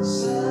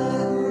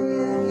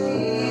suddenly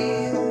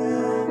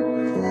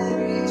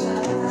every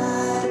time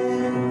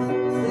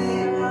they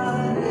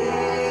are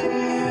near,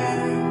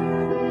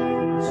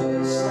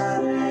 just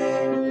like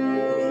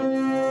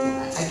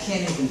I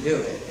can't even do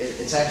it.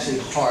 It's actually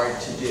hard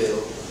to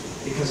do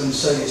because I'm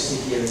so used to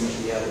hearing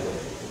it the other way.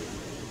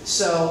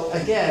 So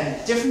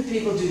again, different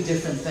people do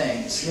different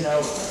things. You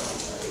know,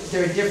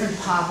 there are different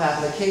pop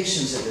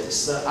applications of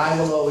this. The I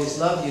Will Always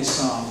Love You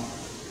song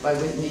by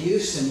Whitney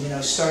Houston, you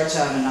know, starts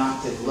out an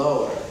octave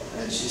lower,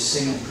 and she's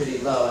singing pretty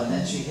low, and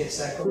then she hits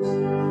that chorus.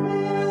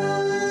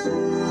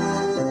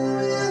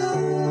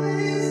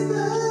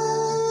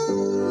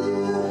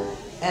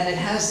 And it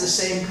has the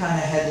same kind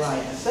of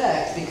headline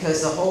effect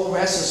because the whole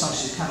rest of the song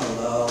she's kind of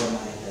low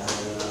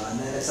and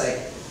then it's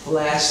like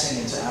blasting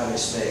into outer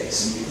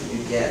space, and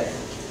you get it.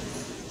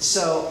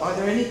 So, are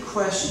there any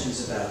questions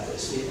about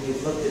this?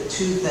 We've looked at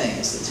two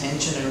things, the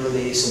tension and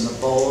release and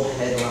the bold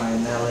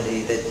headline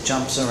melody that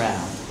jumps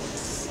around.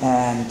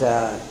 And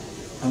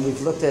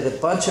we've looked at a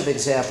bunch of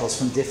examples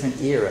from different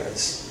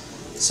eras.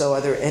 So, are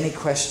there any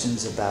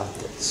questions about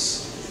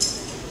this?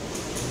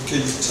 Okay,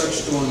 you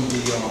touched on the,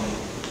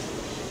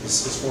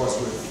 as far as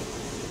with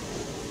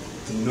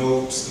the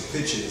notes, the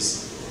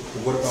pitches,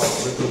 but what about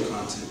rhythm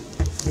content?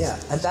 Yeah,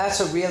 and that's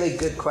a really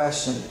good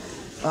question.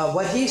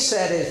 What he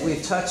said is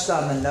we've touched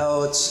on the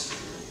notes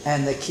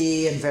and the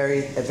key and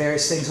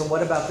various things, and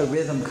what about the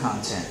rhythm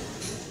content?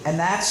 And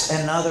that's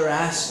another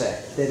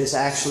aspect that is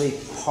actually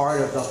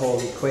part of the whole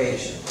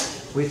equation,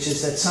 which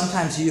is that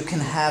sometimes you can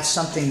have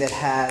something that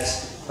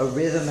has a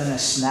rhythm and a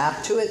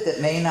snap to it that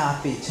may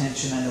not be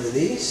tension and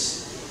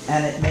release,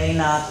 and it may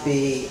not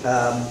be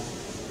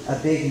a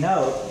big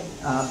note.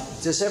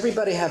 Does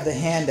everybody have the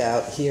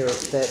handout here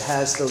that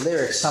has the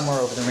lyrics Somewhere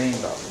Over the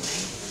Rainbow?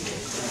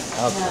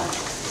 Okay.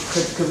 No.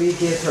 Could we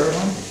give her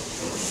one?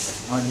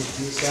 On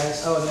these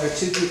guys? Oh, and there are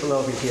two people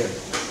over here.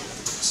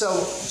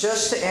 So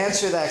just to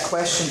answer that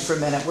question for a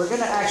minute, we're going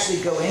to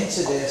actually go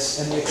into this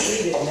and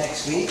repeat it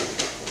next week.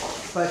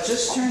 But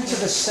just turn to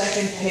the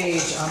second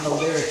page on the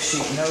lyric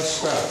sheet, no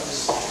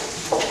scrubs.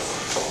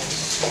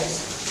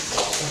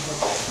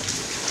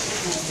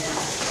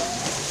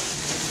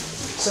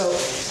 So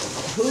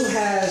who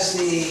has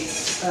the...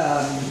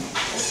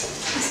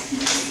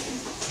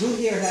 who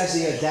here has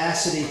the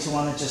audacity to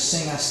want to just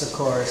sing us the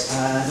chorus?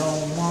 I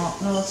don't want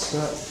no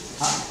scrub.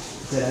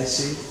 Did I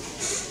see?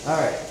 All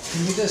right.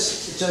 Can you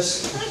just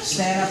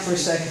stand up for a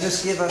second?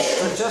 Just give us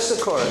just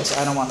the chorus.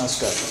 I don't want no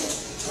scrub.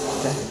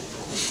 Okay.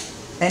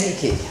 Any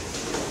key.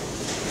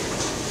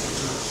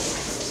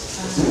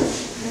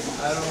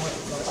 I don't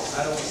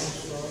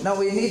want No,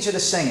 we need you to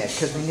sing it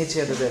because we need to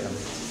hear the rhythm.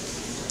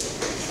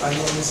 I don't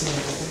want to sing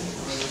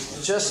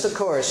everything. Just the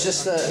chorus.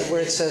 Just the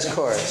where it says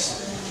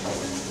chorus.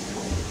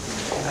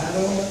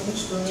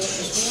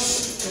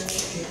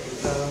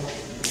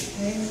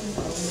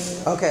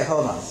 Okay,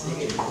 hold on.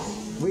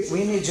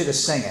 We need you to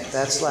sing it.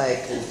 That's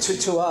like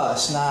to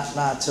us,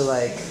 not to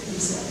like.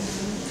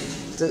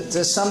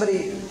 Does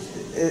somebody,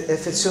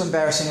 if it's too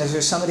embarrassing, is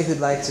there somebody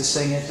who'd like to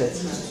sing it that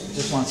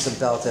just wants to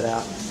belt it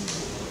out?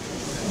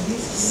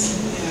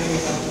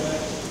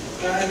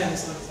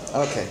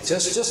 Okay,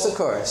 just the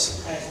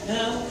chorus.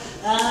 No,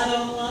 I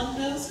don't want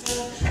no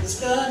scrub. The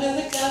scrub is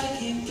the guy that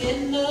can't get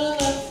no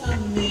love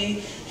from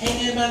me.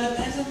 Hanging by the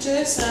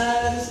passenger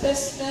side of his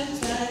best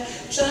friend's ride,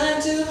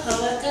 trying to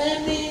holler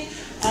at me.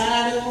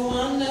 I don't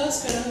want no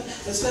scrub.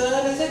 The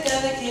scrub is the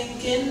guy that can't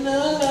get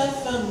no love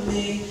from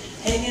me.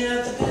 Hanging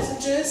out the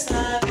passenger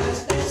side of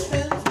his best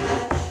friend's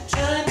ride,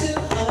 trying to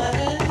holler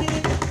at me.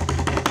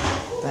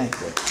 Thank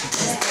you.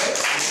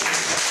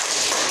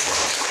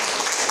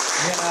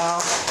 You know,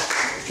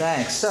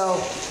 thanks.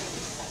 So,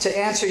 to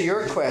answer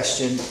your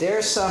question,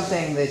 there's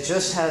something that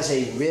just has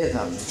a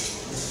rhythm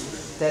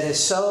that is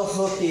so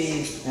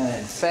hooky and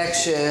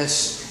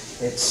infectious,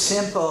 it's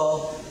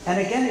simple, and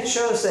again it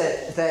shows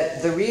that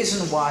the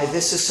reason why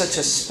this is such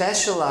a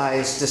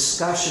specialized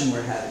discussion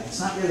we're having,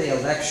 it's not really a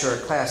lecture or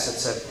class,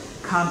 it's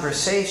a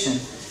conversation,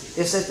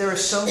 is that there are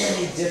so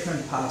many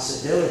different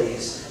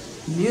possibilities.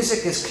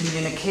 Music is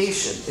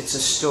communication, it's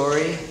a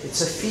story,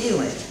 it's a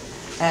feeling.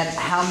 And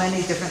how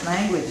many different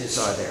languages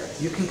are there?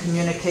 You can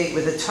communicate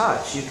with a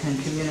touch, you can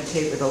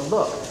communicate with a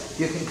look,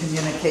 you can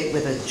communicate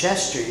with a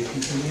gesture, you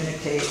can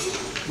communicate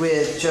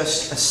with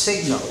just a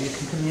signal, you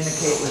can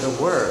communicate with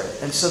a word.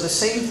 And so the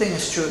same thing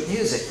is true of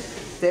music.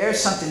 There's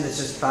something that's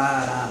just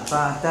ba-da,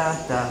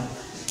 ba-da-da,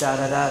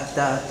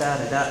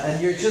 da-da-da-da-da-da-da, and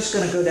you're just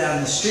going to go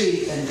down the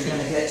street and you're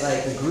going to get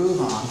like a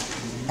groove on,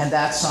 and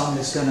that song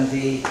is going to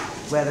be,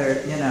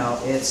 whether, you know,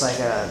 it's like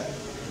a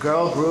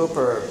girl group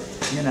or,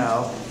 you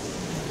know,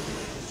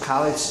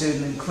 college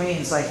student in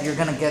Queens, like you're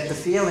gonna get the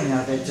feeling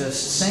of it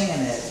just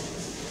singing it,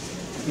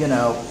 you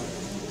know,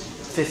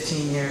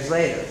 15 years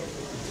later.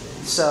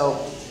 So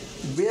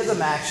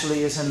rhythm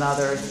actually is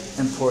another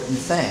important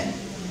thing.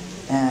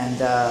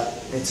 And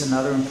it's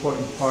another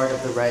important part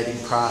of the writing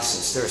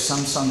process. There are some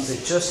songs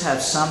that just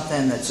have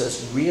something that's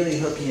just really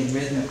hooky and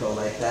rhythmical,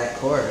 like that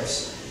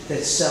chorus,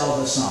 that sell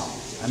the song.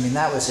 I mean,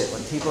 that was it.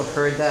 When people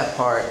heard that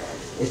part,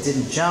 it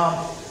didn't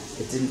jump,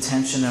 it didn't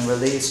tension and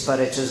release, but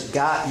it just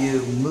got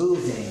you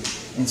moving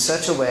in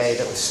such a way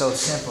that was so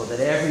simple that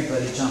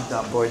everybody jumped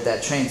on board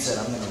that train and said,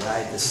 I'm going to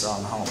ride this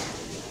song home.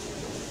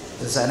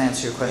 Does that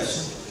answer your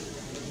question?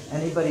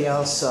 Anybody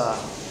else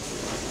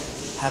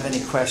have any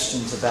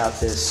questions about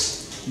this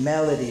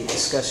melody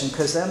discussion?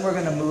 Because then we're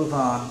going to move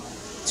on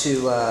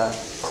to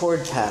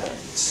chord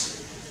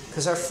patterns.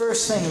 Because our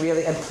first thing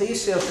really, and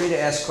please feel free to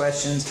ask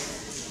questions,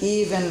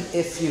 even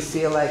if you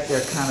feel like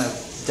they're kind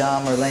of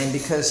dumb or lame,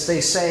 because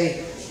they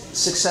say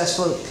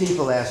successful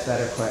people ask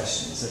better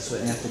questions. That's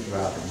what Anthony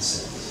Robbins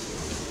says.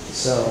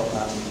 So,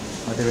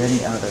 are there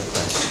any other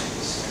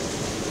questions?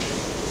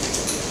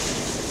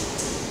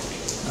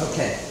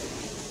 Okay.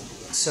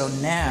 So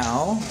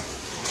now,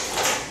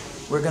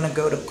 we're going to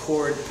go to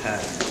chord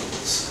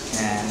patterns.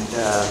 And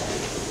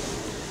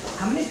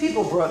how many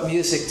people brought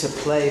music to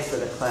play for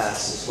the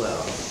class as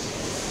well?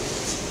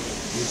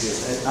 You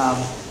did.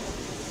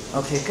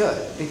 Okay, good.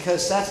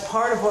 Because that's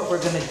part of what we're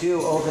going to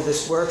do over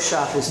this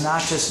workshop is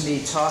not just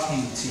me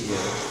talking to you,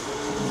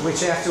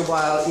 which after a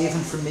while,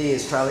 even for me,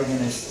 is probably going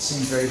to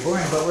seem very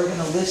boring, but we're going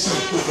to listen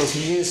to people's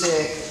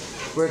music.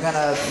 We're going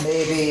to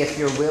maybe, if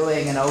you're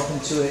willing and open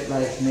to it,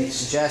 like make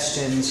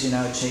suggestions, you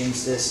know,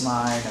 change this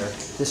line, or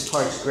this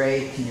part's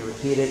great, can you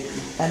repeat it?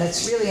 And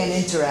it's really an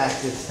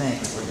interactive thing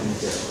that we're going to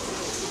do.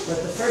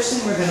 But the first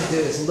thing we're going to do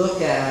is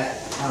look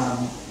at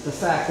the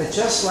fact that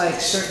just like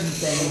certain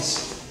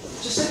things,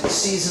 just like the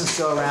seasons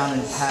go around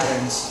in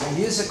patterns, the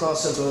music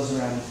also goes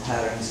around in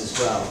patterns as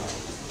well.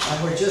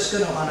 And we're just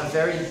going to, on a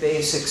very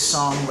basic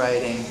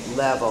songwriting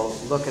level,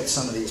 look at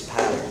some of these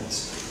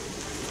patterns.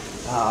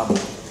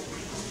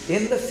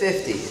 In the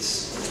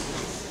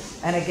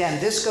 50s, and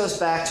again, this goes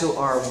back to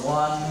our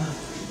one,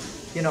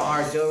 you know,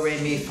 our do, re,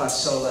 mi, fa,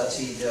 sol, la,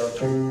 ti, do.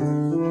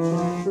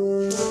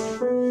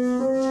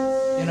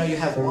 You know, you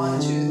have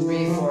 1, 2,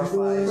 3, 4,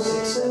 5,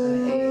 6,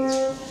 7,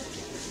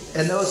 8.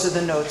 And those are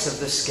the notes of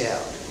the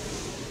scale.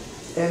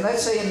 And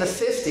let's say in the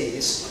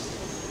 50s,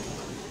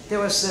 there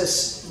was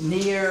this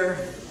near,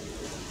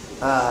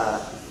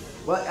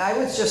 well, I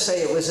would just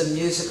say it was a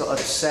musical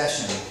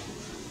obsession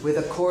with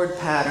a chord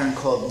pattern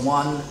called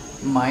 1,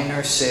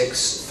 minor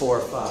 6, 4,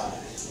 5.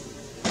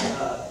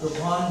 The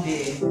 1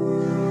 being,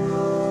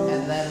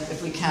 and then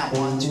if we count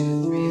 1,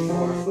 2, 3,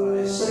 4,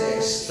 5,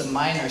 6, the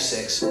minor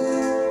 6,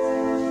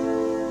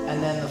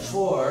 and then the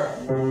 4,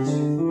 1, 2,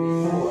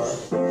 3,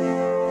 4,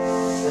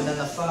 and then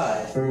the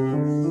 5.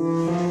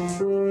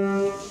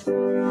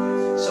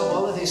 So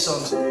all of these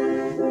songs.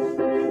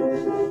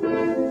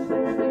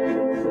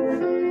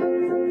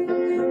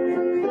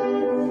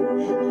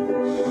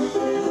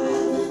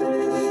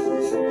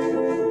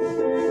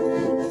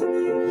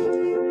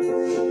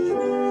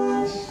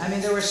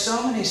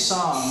 So many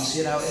songs,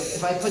 you know,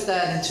 if I put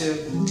that into,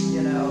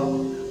 you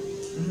know,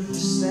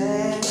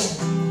 stand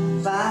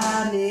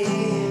by me,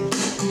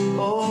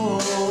 oh,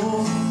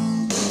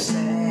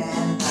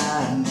 stand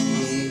by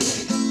me,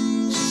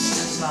 just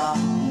as long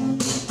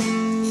as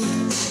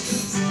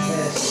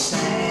you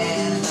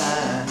stand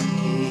by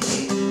me,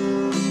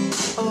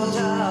 oh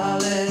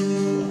darling,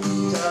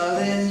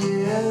 darling,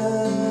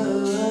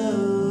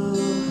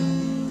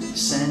 you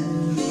send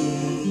me,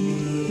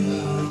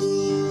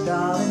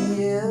 darling,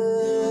 you.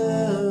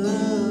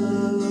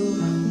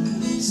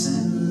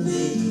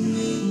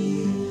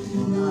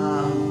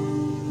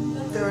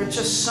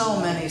 Just so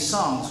many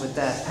songs with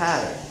that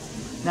pattern.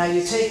 Now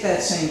you take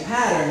that same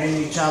pattern and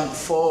you jump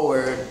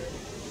forward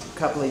a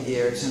couple of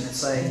years and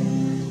it's like,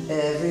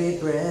 every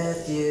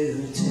breath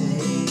you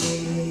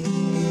take,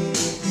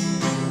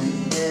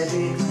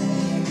 every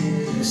claim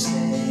you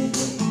stake,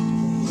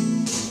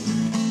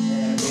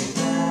 every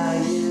vow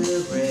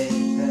you break,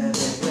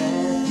 every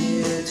breath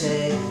you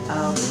take,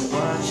 I'll be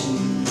watching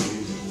you.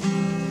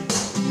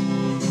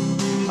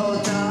 Oh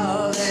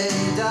darling,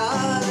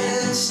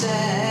 darling,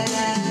 stand.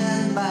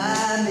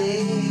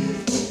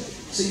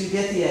 So you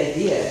get the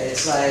idea.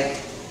 It's like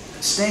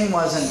Sting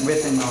wasn't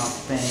ripping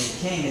off Benny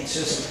King. It's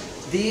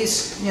just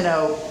these, you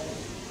know,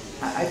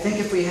 I think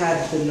if we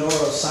had the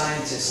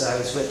neuroscientist I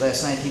was with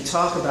last night, he'd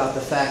talk about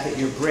the fact that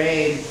your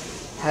brain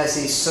has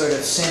these sort of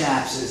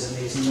synapses and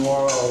these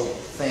neural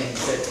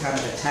things that kind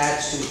of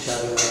attach to each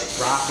other like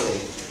broccoli.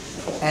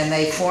 And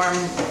they form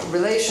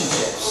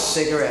relationships,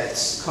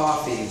 cigarettes,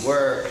 coffee,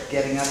 work,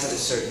 getting up at a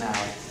certain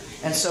hour.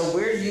 And so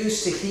we're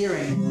used to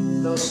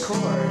hearing those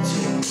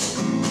chords, you know.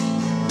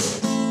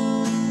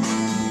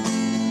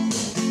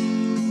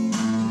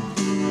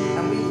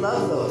 And we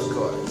love those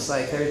chords.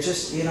 Like they're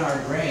just in our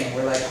brain.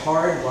 We're like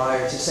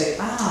hardwired to say,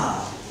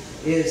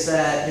 is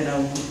that, you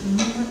know.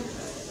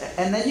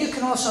 And then you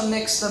can also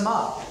mix them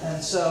up.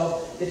 And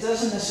so it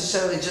doesn't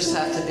necessarily just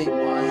have to be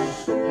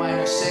 1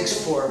 minor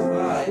 6, 4,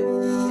 5.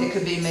 It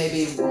could be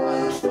maybe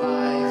 1,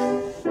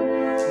 5,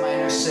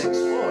 minor 6, 4.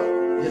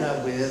 You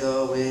know, with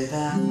or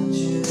without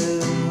you.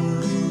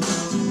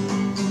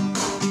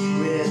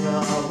 With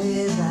or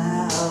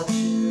without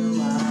you,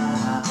 I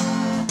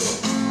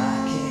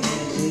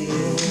can't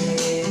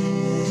live.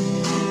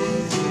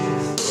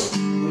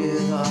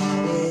 With or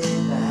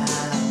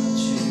without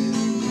you.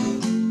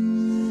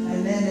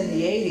 And then in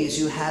the 80s,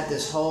 you had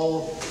this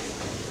whole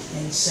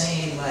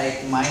insane,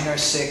 like, minor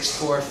 6,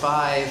 4,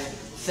 5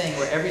 thing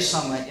where every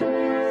song went, you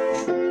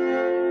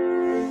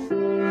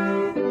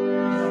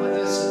know what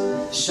this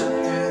is? Shut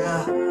through the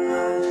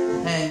heart,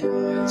 and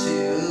you're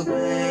to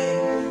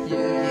blame. You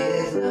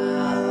give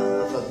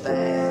love a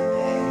bad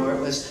name. Where it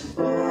was,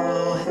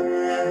 oh,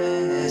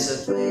 heaven is a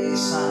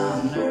place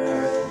on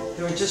earth.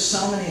 There were just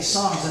so many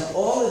songs, and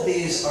all of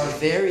these are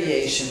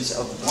variations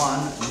of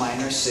 1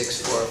 minor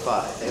 6, 4,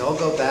 5. They all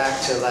go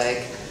back to,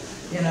 like,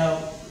 you know,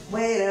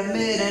 wait a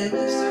minute,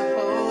 Mr.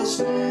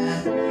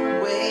 Postman.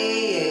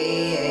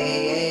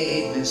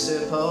 Wait,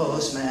 Mr.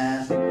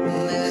 Postman.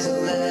 There's a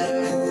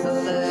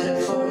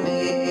letter for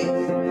me.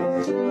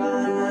 La,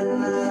 la,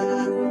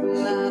 la,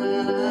 la,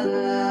 la,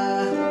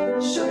 la.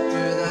 Shut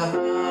through the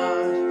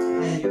heart,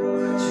 and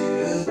you're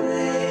to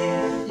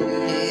blame. You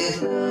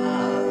give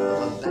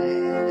love a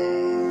bad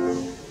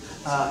name.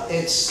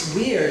 It's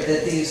weird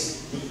that these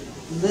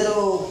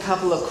little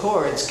couple of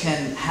chords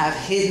can have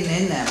hidden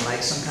in them,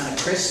 like some kind of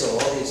crystal,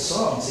 all these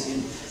songs that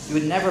you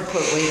would never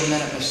put, wait a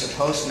minute, Mr.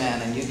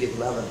 Postman, and you give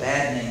love a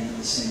bad name in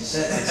the same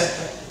sentence.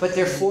 But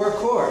they're 4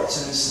 chords,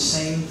 and it's the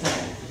same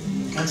thing.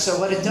 And so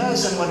what it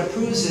does and what it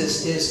proves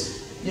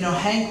is, you know,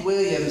 Hank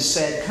Williams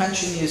said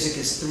country music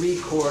is 3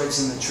 chords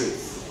and the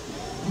truth.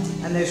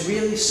 And there's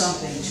really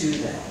something to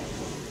that.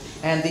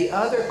 And the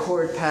other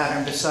chord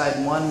pattern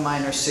beside 1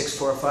 minor 6,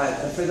 4, 5,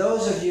 and for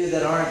those of you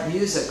that aren't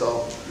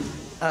musical,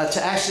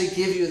 to actually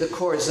give you the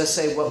chords, let's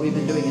say what we've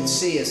been doing in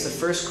C is the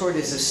first chord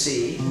is a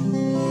C,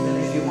 and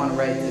if you want to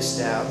write this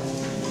down.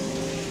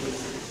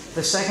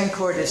 The second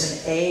chord is an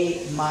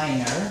A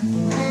minor,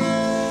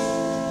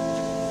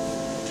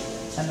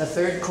 and the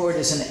third chord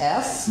is an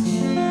F,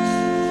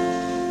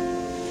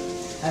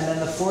 and then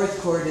the fourth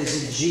chord is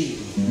a G.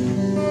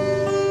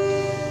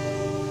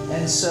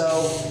 And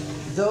so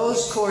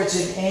those chords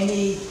in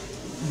any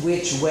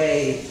which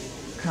way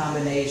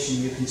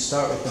combination, you can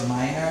start with the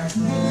minor,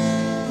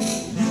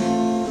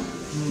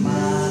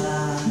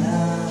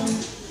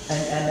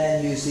 and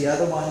then use the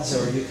other ones,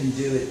 or you can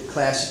do it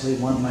classically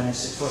 1 minor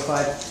 6, 4,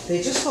 5.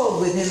 They just hold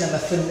within them a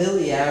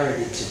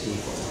familiarity to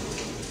people.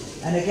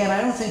 And again, I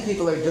don't think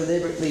people are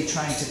deliberately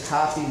trying to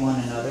copy one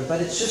another,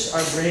 but it's just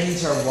our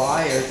brains are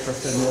wired for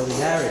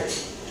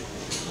familiarity.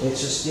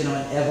 It's just, you know,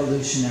 an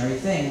evolutionary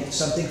thing,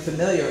 something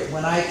familiar.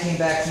 When I came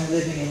back from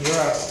living in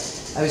Europe,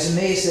 I was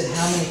amazed at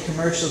how many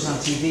commercials on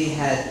TV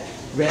had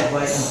red,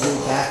 white, and blue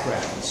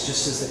backgrounds,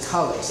 just as the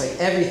colors. Like,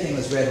 everything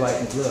was red, white,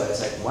 and blue. I was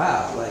like,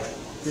 wow, like,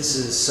 this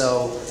is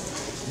so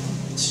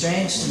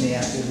strange to me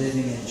after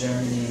living in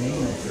Germany and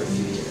England for a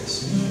few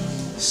years.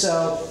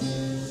 So,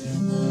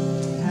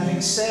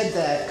 having said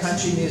that,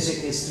 country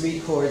music is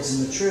 3 chords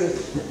and the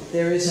truth,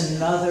 there is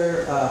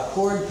another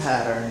chord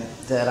pattern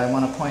that I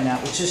want to point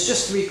out, which is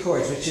just 3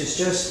 chords, which is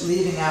just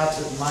leaving out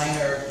the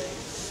minor,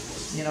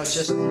 you know, it's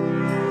just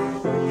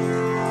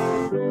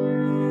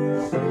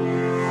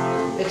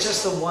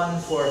the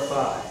 1, 4,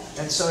 5.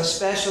 And so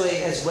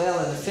especially as well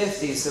in the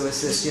 50s, there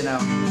was this, you know,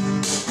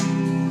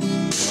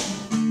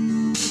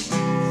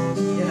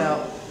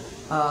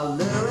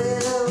 Louie,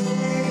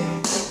 Louie,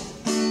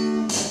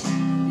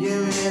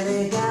 you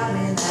really got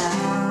me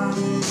now.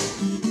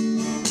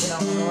 You know,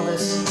 all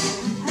this.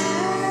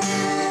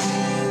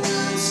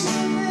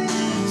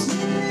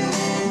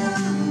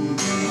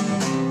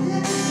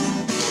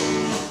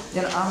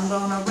 You know, I'm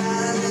gonna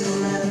write a little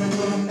letter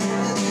for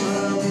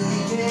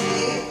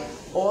Louie.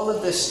 All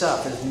of this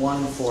stuff is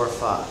 1, 4,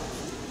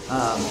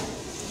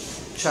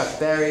 5. Chuck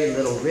Berry,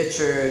 Little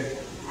Richard,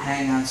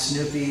 Hang on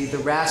Snoopy, the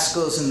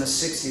Rascals in the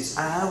 60s.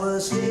 I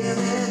was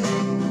feeling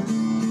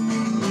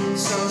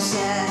so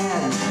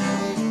sad.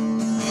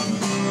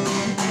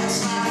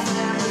 Asked my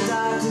family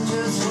doctor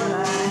just what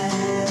I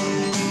had.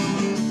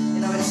 You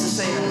know, it's the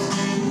same as,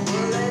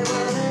 were they,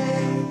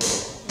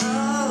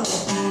 oh,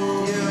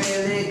 you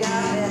really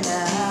got me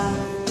now.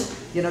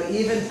 You know,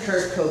 even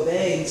Kurt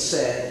Cobain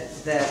said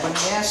that when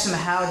he asked him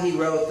how he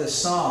wrote the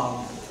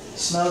song,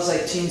 Smells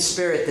Like Teen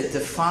Spirit, that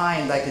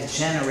defined like a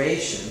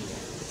generation,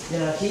 you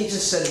know, he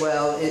just said,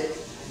 well,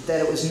 that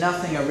it was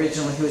nothing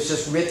original. He was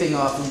just ripping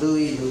off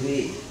Louie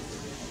Louie.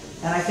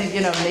 And I think,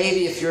 you know,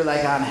 maybe if you're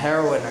like on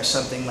heroin or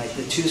something, like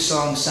the 2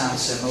 songs sound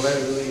similar,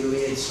 Louie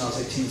Louie and Smells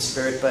Like Teen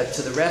Spirit, but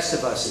to the rest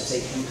of us, it's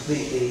a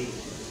completely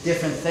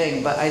different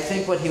thing. But I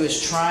think what he was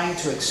trying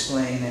to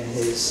explain in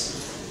his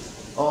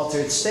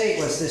altered state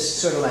was this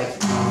sort of like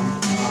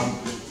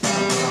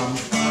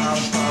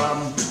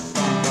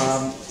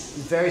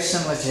very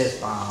similar to his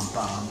bum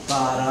bum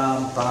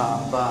ba-dum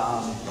bum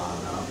bum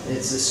ba-dum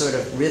It's a sort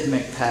of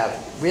rhythmic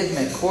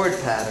chord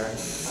pattern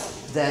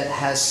that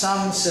has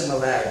some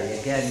similarity.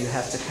 Again, you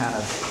have to kind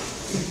of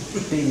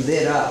be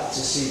lit up to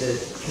see the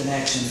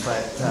connection,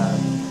 but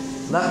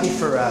lucky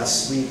for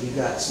us, we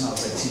got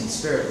Smells Like Teen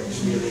Spirit,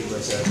 which really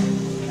was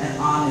an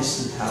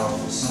honest and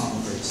powerful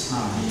song for its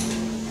time.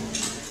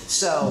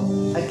 So,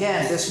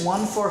 again, this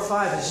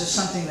 1-4-5 is just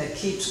something that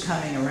keeps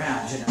coming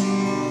around, you know.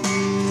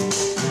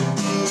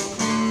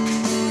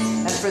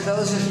 And for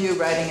those of you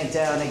writing it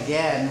down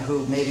again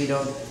who maybe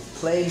don't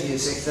play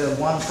music, the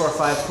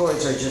 1-4-5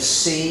 chords are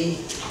just C,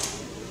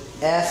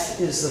 F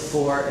is the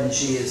 4, and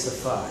G is the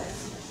 5.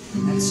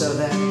 And so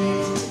then,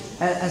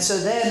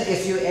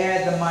 if you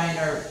add the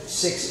minor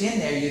 6 in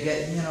there, you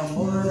get, you know,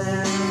 more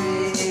than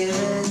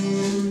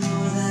feeling,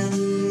 more than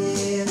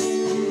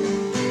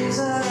feeling, these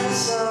are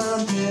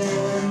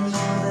something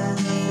more than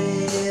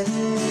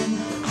feeling.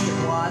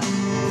 1,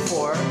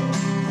 4,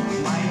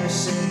 minor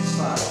 6,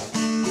 5.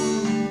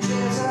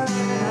 These are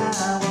when I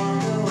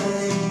walk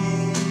away.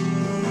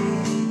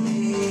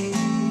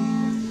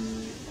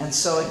 And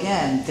so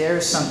again,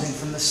 there's something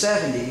from the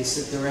 70s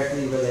that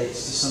directly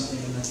relates to something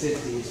in the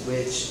 50s,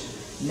 which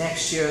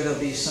next year there'll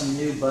be some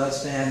new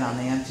buzz band on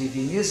the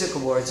MTV Music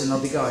Awards, and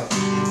they'll be going.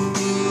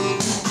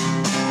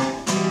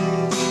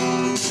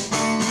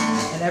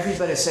 And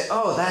everybody say,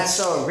 oh, that's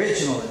so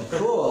original and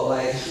cool,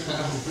 like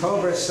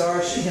Cobra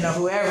Star, you know,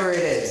 whoever it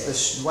is, the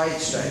White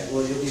Stripe.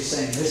 Well, you'll be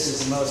saying, this is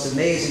the most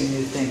amazing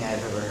new thing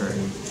I've ever heard.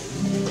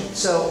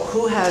 So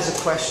who has a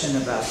question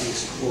about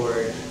these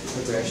chord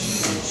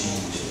progressions and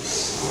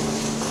changes?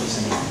 Does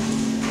anyone?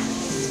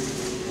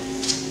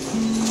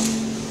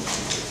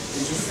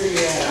 Did you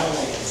figure that out,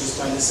 like, just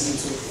by listening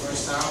to it the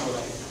first time, or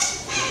like,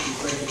 you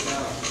break it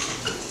down?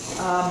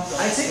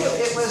 I think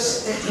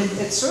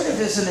it sort of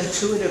is an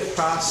intuitive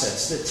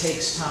process that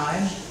takes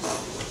time.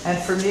 And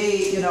for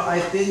me, you know,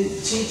 I've been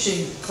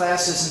teaching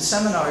classes and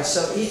seminars,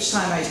 so each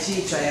time I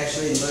teach, I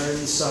actually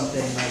learn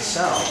something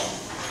myself.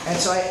 And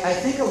so I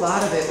think a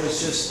lot of it was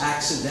just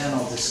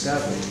accidental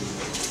discovery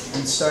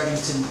and starting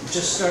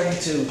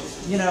to,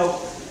 you know,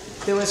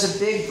 there was a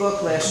big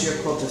book last year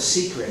called The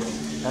Secret,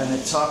 and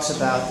it talks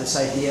about this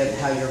idea of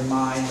how your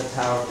mind, the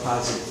power of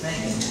positive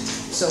thinking.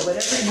 So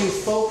whatever you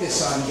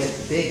focus on gets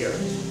bigger.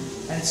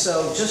 And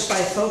so just by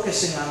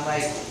focusing on,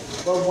 like,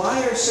 well,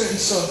 why are certain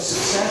songs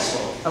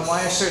successful? And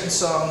why are certain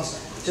songs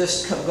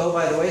just go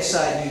by the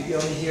wayside? You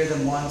only hear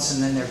them once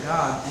and then they're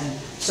gone. And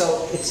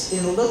so it's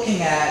in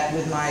looking at,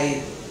 with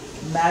my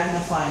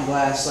magnifying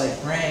glass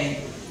like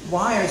brain,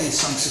 why are these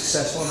songs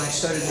successful? And I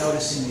started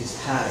noticing these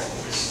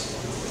patterns.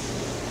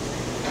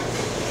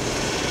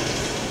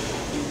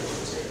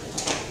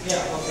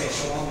 Yeah, okay,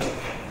 so on the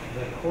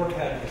chord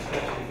pattern,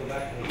 especially, go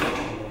back to the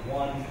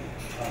 1,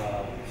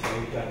 so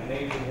we've got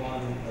major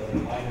 1, the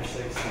minor 6,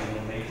 and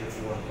then major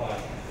 4 and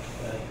 5.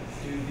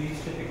 Do these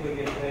typically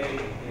get played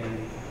in,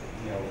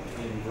 you know,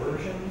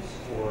 inversions,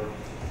 or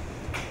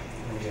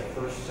when you have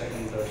first,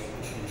 second,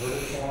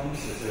 inverted forms?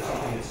 Is there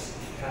something that's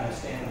kind of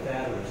stand with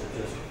that, or is it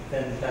just,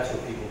 then that's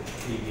what people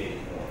deviate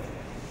more?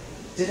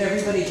 Did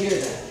everybody hear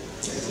that?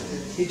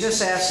 He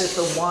just asked if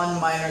the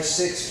 1, minor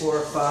 6,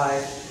 4,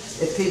 5,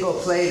 if people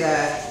play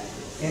that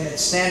in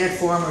its standard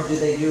form, or do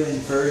they do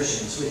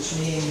inversions, which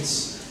means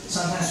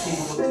sometimes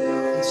people will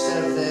do,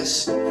 instead of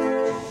this,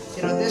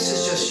 you know, this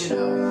is just, you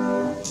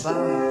know,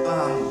 bum,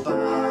 bum,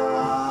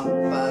 bum,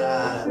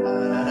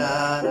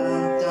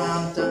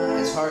 ba-da-da-da-da-dum-dum.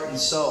 It's heart and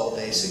soul,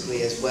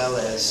 basically, as well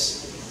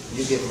as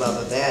You Give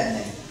Love a Bad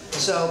Name.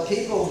 So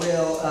people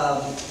will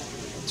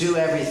do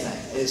everything.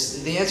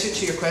 Is the answer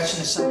to your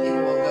question is some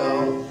people will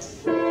go,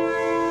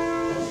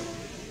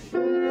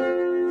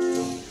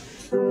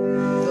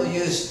 they'll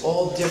use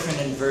all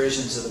different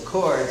inversions of the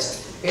chords.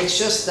 It's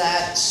just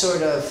that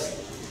sort of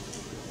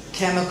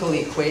chemical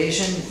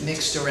equation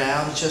mixed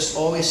around just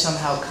always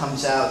somehow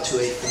comes out to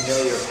a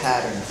familiar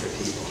pattern for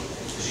people.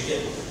 Because you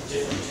get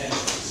different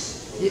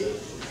tensions.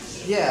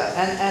 Yeah,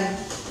 and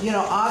you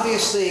know,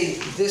 obviously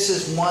this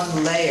is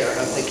one layer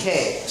of the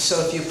cake. So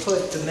if you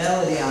put the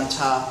melody on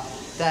top,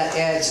 that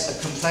adds a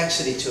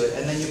complexity to it.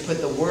 And then you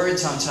put the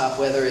words on top,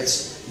 whether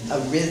it's a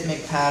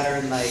rhythmic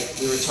pattern like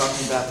we were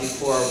talking about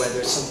before, or whether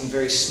it's something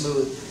very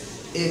smooth,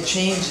 it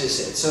changes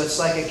it. So it's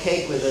like a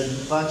cake with a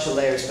bunch of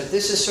layers. But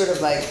this is sort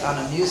of like, on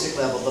a music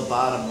level, the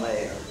bottom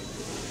layer.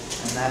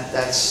 And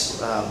that's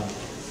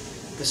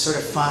the sort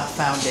of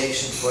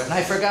foundation for it. And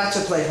I forgot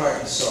to play Heart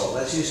and Soul.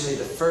 That's usually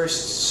the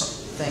first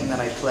thing that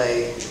I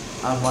play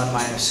on 1,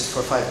 minor 6,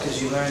 4, 5, because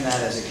you learn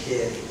that as a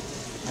kid.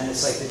 And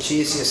it's like the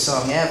cheesiest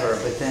song ever,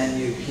 but then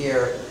you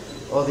hear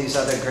all these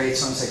other great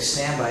songs like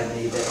Stand By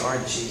Me that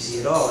aren't cheesy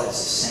at all.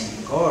 It's the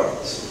same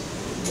chords.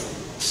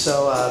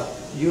 So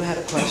you had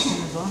a question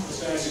as well?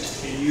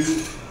 Can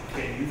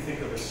you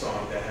think of a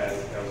song that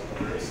was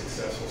a very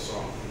successful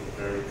song with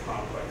a very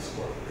complex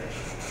chord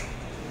progression?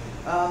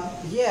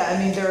 Yeah, I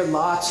mean, there are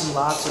lots and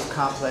lots of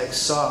complex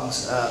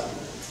songs.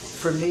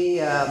 For me,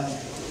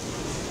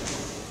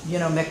 you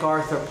know,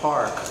 MacArthur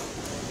Park,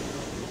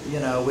 you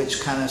know,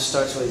 which kind of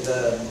starts with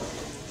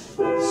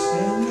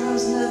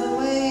Schoolgirl's never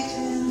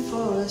waiting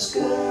for a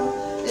school.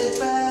 drifted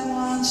back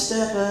one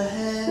step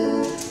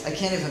ahead. I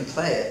can't even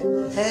play it.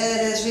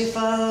 Head as we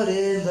followed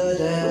in the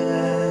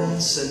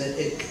dance. And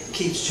it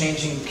keeps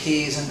changing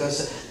keys and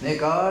goes to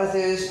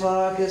MacArthur's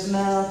Park is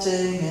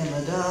melting in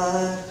the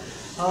dark.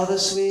 All the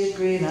sweet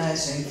green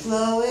icing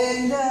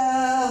flowing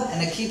down.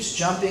 And it keeps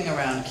jumping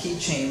around, key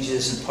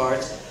changes and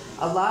parts.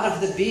 A lot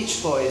of the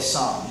Beach Boys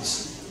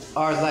songs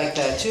are like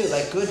that too,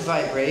 like Good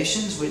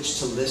Vibrations, which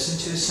to listen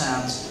to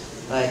sounds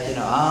like, you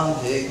know, I'm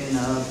picking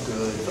up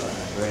good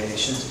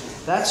vibrations.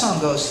 That song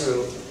goes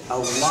through a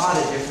lot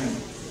of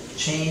different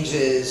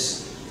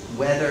changes,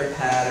 weather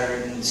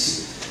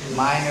patterns,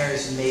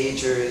 minors,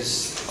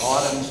 majors,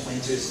 autumns,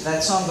 winters.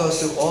 That song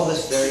goes through all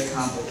this very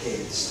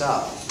complicated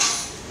stuff.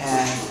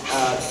 And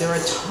there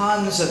are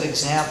tons of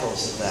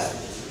examples of that,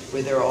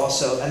 where there are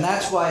also, and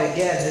that's why,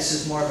 again, this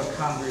is more of a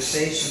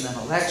conversation than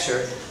a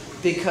lecture,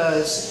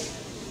 because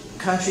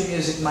country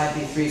music might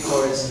be 3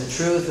 chords in the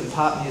truth, and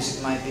pop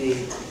music might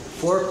be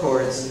 4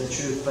 chords in the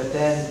truth, but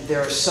then there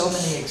are so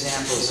many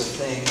examples of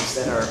things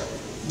that are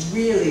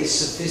really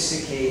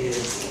sophisticated,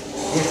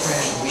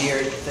 different,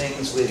 weird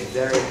things with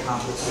very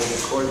complicated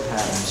chord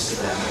patterns to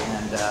them.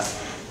 And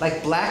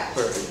like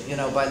Blackbird, you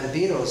know, by the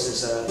Beatles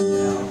is a,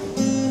 you know,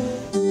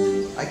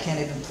 I can't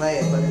even play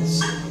it, but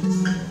it's,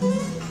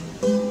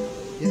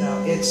 you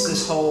know, it's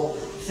this whole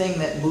thing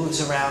that moves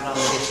around on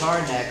the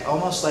guitar neck,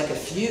 almost like a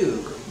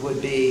fugue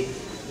would be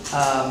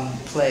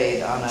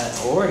played on an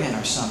organ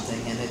or something.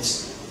 And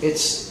it's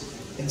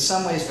in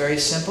some ways very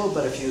simple,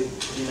 but if you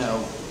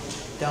know,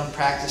 don't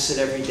practice it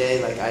every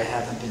day like I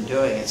haven't been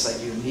doing, it's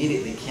like you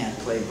immediately can't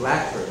play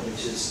Blackbird,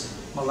 which is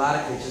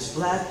melodically just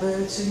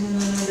Blackbird singing in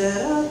the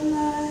dead of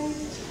night.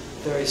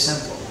 Very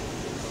simple.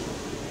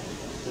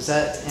 Does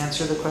that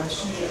answer the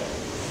question? Yeah.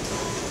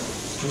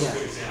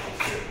 Good examples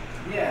too.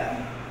 Yeah.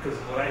 Because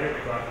when I hear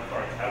MacArthur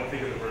Park, I don't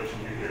think of the version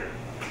you hear.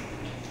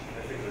 I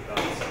think of the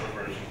Donna Summer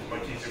version. It's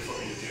much easier for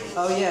me to deal with.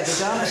 Oh yeah, the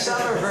Donna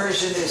Summer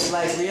version is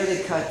like really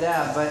cut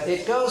down, but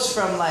it goes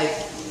from like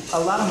a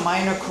lot of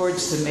minor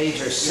chords to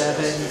major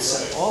sevens,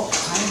 and all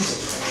kinds of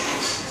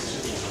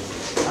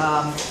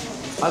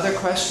things. Other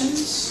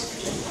questions?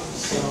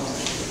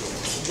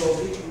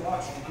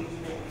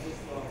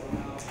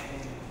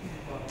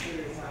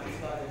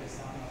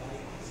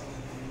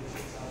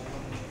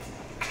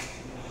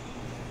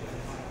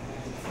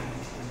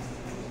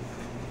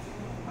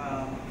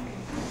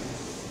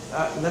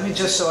 Let me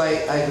just, so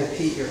I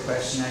repeat your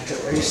question.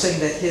 Are you saying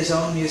that his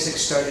own music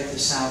started to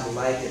sound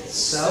like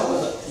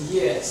itself?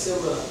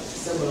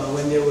 Similar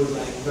when they were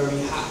like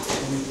very hot.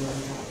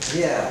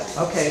 Yeah,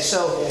 okay,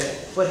 so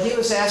what he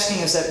was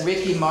asking is that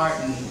Ricky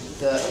Martin,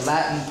 the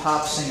Latin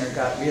pop singer,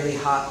 got really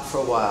hot for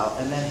a while,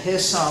 and then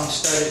his song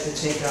started to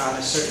take on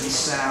a certain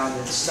sound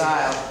and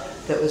style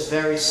that was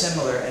very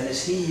similar, and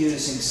is he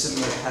using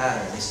similar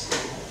patterns?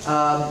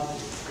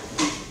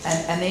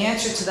 And the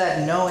answer to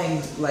that,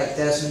 knowing like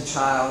Desmond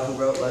Child, who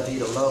wrote La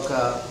Vida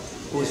Loca,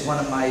 who was one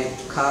of my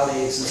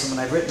colleagues and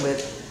someone I've written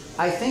with,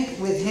 I think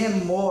with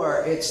him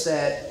more, it's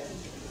that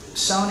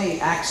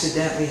Sony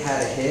accidentally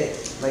had a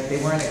hit. Like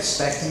they weren't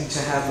expecting to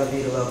have La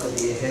Vida Loca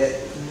be a hit.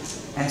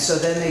 And so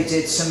then they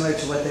did similar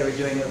to what they were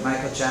doing with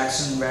Michael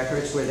Jackson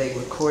records, where they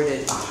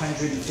recorded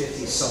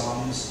 150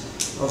 songs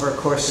over a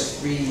course of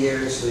 3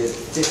 years with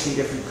 50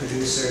 different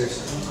producers,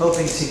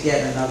 hoping to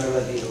get another La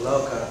Vida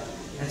Loca.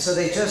 And so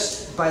they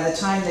just, by the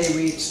time they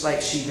reached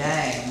like She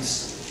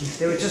Bangs,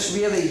 they were just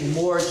really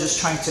more just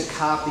trying to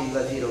copy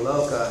La Vida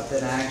Loca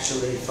than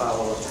actually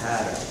follow a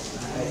pattern.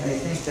 I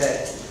think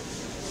that,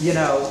 you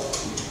know,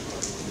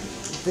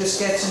 this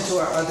gets into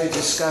our other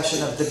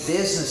discussion of the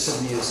business of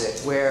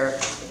music, where,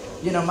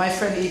 you know, my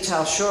friend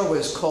Ital Shore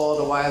was called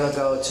a while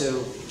ago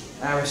to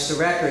Arista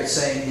Records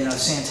saying, you know,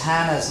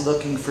 Santana's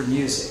looking for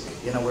music.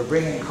 You know, we're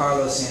bringing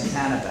Carlos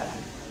Santana back.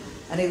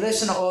 And he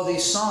listened to all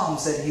these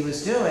songs that he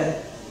was doing,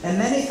 and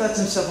then he thought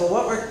to himself, well,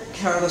 what were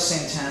Carlos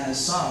Santana's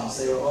songs?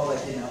 They were all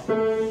like, you know,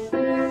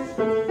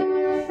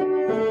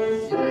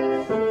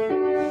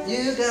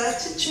 you got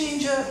to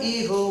change your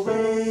evil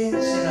ways,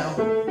 you know,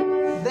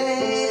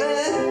 baby.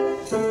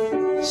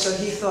 So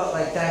he thought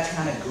like that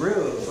kind of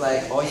groove,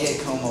 like Oye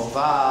Como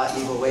Va,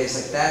 Evil Ways,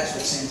 like that's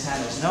what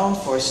Santana's known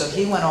for. So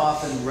he went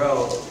off and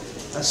wrote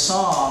a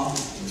song,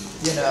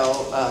 you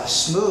know,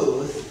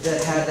 Smooth,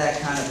 that had that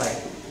kind of like,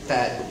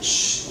 that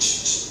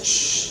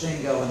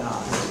thing going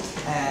on.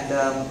 And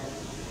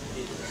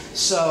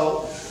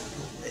so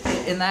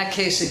in that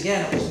case,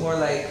 again, it was more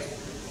like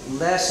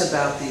less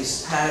about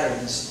these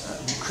patterns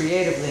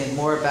creatively and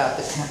more about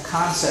the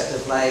concept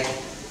of like,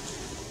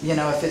 you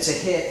know, if it's a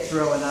hit,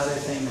 throw another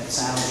thing that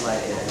sounds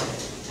like it.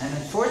 And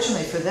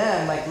unfortunately for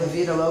them, like La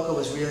Vida Loca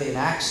was really an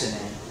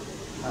accident,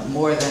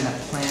 more than a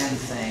planned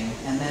thing.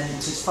 And then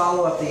to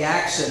follow up the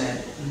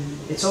accident,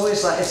 it's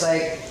always like, it's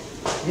like,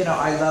 you know,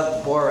 I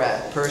love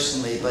Borat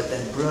personally, but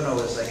then Bruno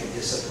was like a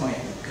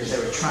disappointment because they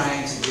were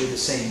trying to do the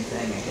same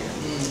thing again.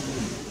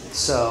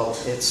 So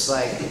it's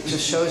like, it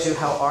just shows you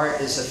how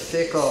art is a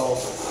fickle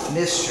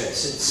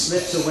mistress. It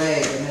slips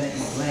away the minute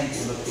you blink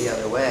and look the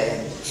other way.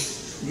 And,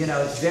 you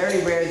know, it's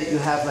very rare that you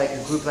have like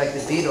a group like the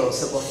Beatles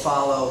that will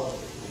follow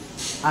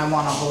I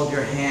Want to Hold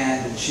Your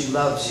Hand and She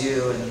Loves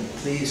You and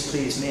Please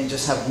Please Me, and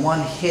just have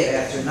one hit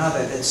after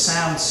another that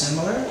sounds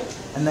similar,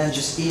 and then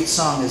just each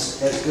song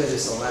is as good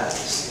as the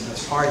last.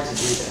 It's hard to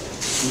do that.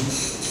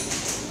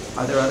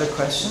 Are there other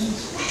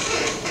questions?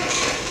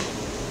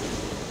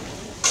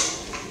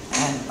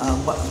 And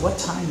what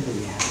time do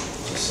we have?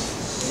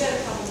 We got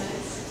a couple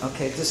minutes.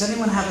 Okay, does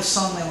anyone have a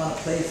song they want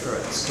to play for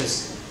us?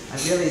 Because I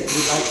really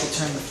would like to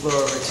turn the floor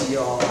over to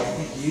y'all. I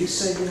think you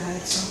said you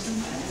had something?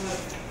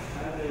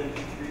 I have an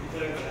MP3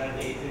 player, but I have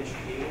an 8-inch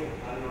cable.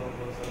 I don't know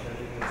if it's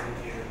anything that's in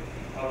here.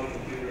 Probably a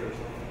computer or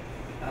something.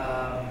 I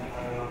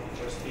don't know,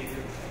 or a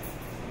speaker.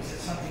 Is it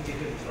something you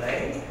could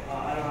play?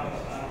 I don't know.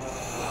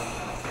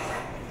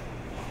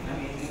 I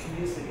mean, you can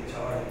use the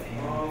guitar if you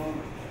want.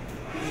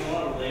 There's a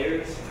lot of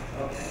layers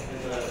Okay. in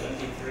the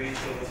MP3,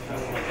 so it's kind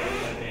of like an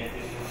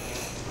advantage.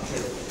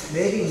 Okay.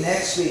 Maybe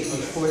next week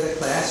before the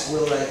class,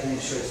 we'll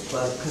make sure it's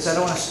plugged, because I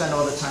don't want to spend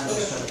all the time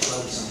just trying to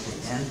plug something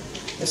in.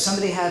 Does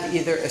somebody have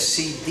either a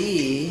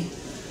CD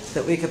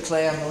that we could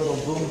play on the little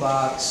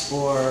boombox,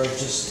 or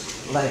just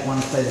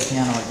want to play the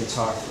piano or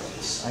guitar for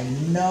us? I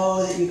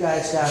know that you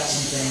guys got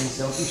some things.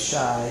 Don't be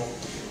shy.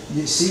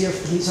 You see,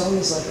 he's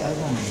always like, I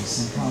want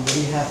this. Come on, what do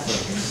you have for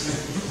us?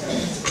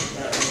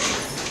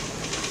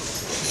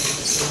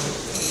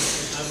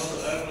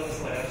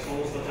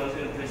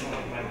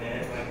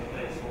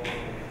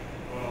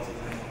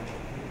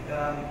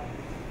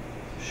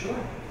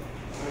 Sure.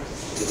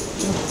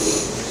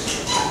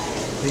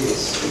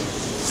 Please.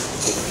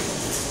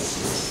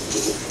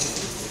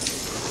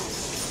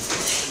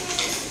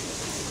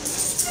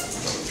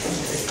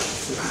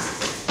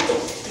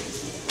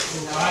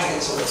 Now I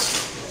get to listen.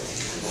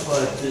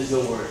 But there's no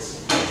words.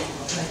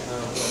 Okay.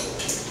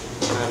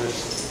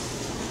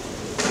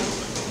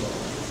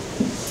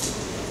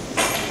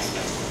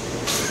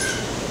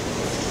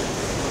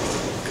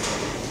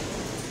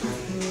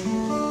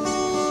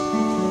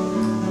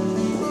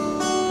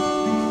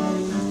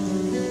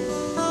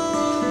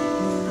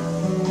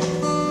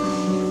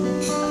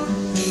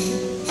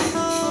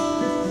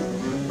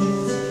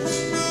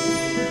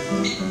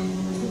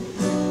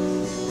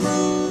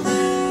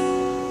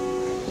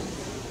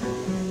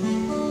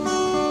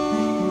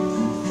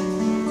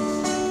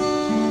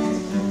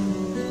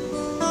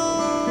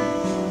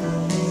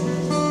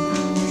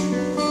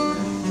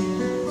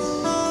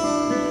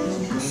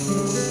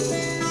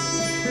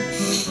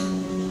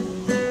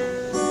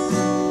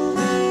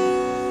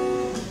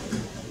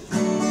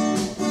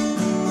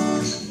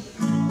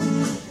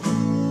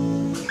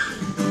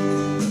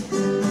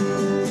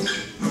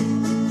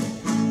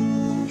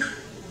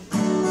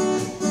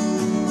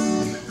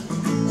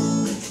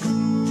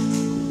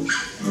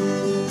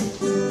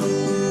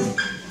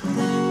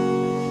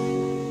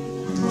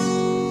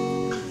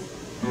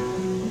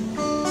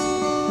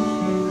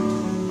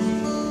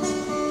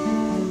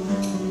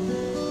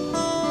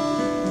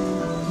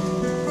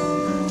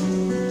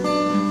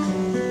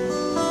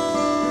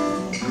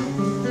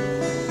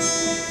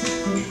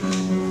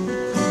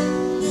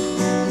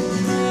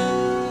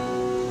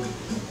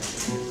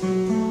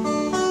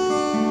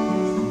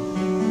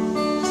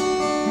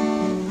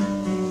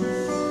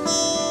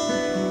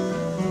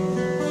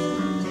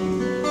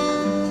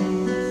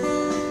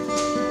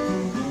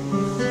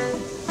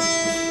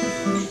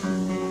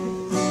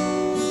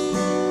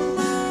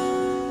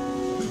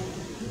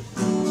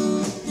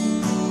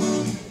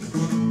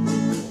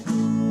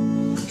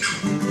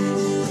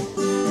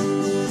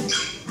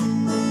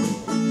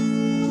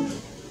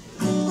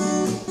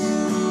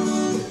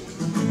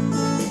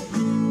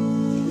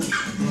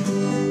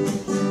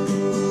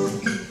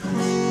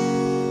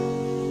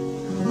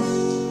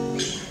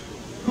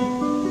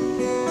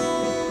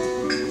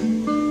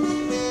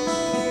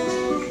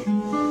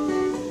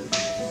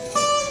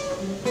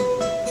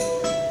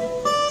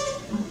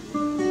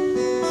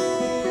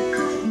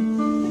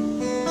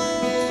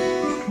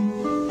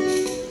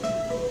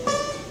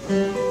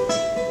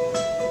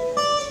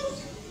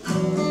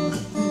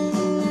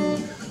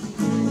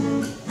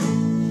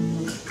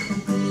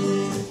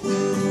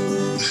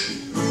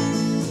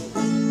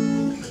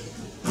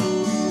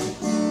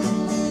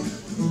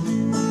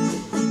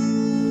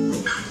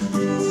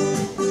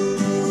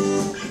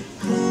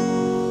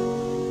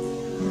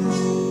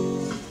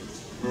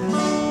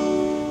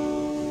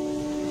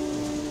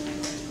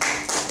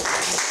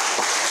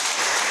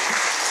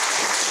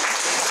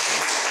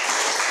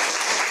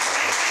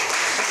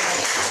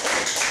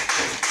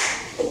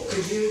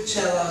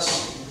 Tell us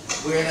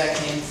where that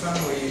came from?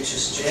 Were you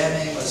just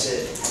jamming? Was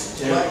it,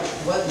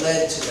 what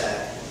led to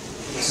that?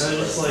 I just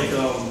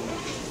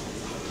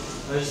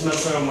I just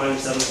messed around with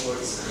minor 7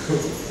 chords.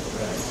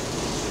 Right.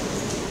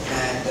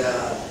 And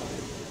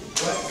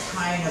what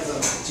kind of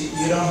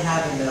you don't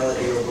have a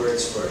melody or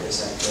words for it,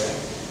 is that correct?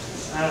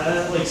 I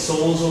have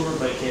solos over,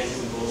 but I can't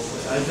do both.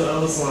 I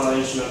listen to a lot of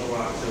instrumental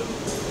rock too.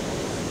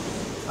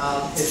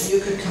 If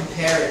you could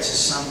compare it to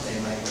something,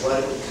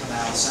 what it would come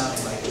out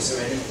sounding like, is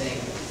there anything,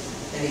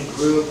 any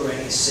group or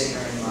any singer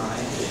in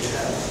mind that you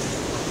have?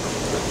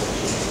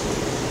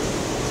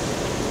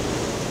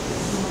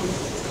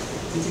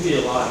 It could be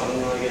a lot. I don't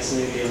know. I guess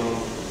maybe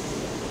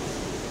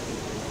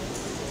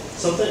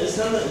something. It's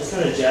kind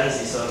of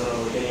jazzy. So I don't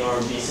know. Like any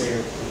R&B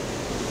singer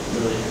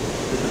really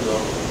good as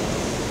well.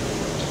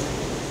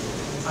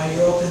 Are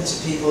you open to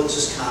people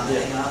just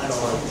commenting on it,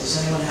 or does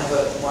anyone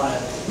want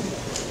to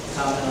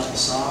comment on the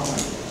song?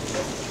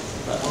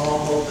 Oh,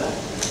 hold that.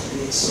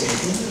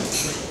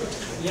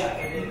 Yeah,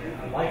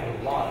 I like it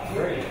a lot. It's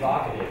very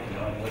evocative, you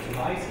know. And what's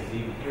nice is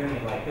even hearing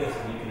it like this,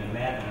 and you can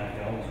imagine I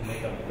can almost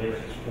make up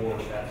lyrics for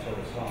that sort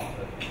of song.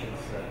 But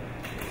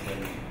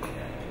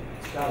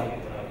it's got a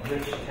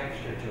rich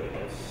texture to it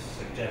that's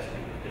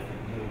suggesting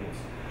different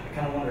moods. I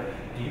kind of wonder,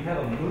 do you have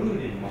a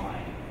mood in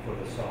mind for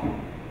the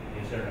song?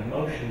 Is there an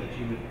emotion that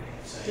you would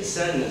say? Just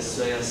sadness,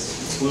 I guess.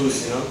 It's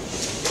blues, you know.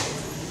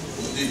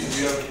 Do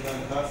you have any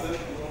kind of concept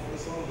you want for the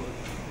song?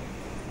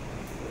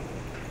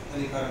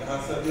 Any kind of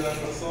concept you have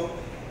for the song?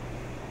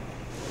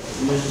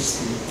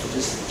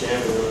 Just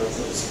jam it.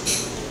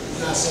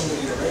 You have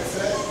somebody to write for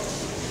that?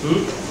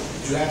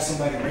 Did you have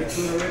somebody to write to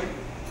it already?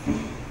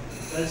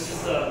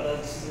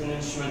 That's an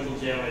instrumental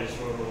jam I just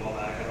wrote a while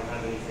back. I don't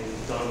have anything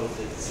done with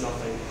it. It's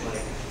nothing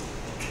like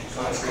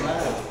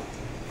concrete.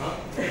 Huh?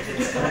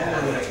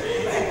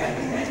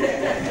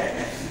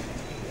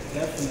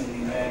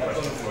 Definitely, man.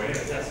 Question for you.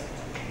 Yes.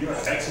 You're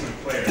an excellent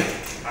player.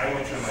 I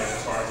went to my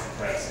guitar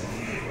class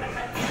immediately.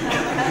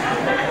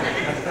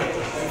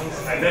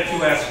 I met you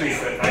last week,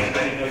 but I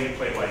didn't know you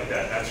played like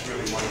that. That's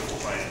really wonderful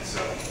playing,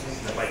 so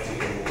I'd like to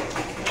hear more.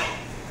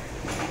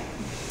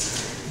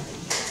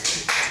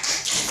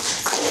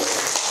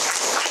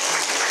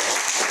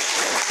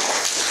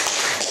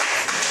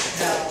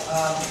 Now,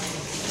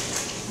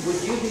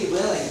 would you be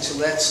willing to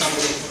let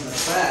somebody from the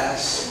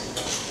class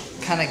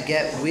kind of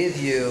get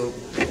with you,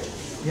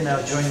 you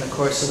know, during the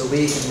course of the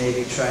week and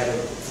maybe try to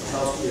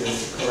help you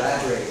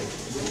collaborate?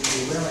 Would you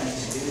be willing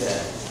to do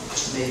that?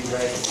 Maybe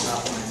write the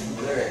top line in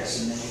the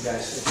lyrics, and then you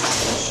guys could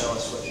show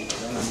us what you've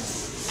done.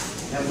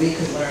 And we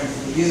could learn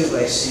from you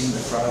by seeing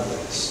the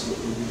progress. Would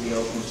you be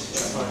open to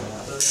trying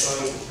that out? That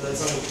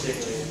song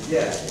particularly.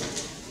 Yeah.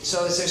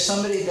 So is there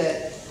somebody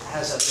that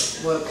has a,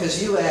 well,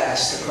 because you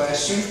asked the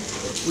question,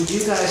 would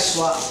you guys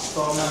swap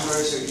phone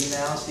numbers or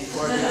emails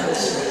before?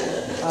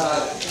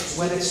 Because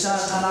when it's done,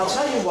 and I'll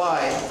tell you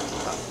why.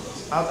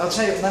 I'll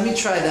tell you, let me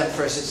try them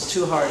first. It's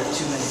too hard if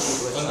too many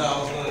people are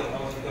I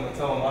was gonna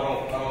tell them I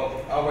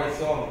write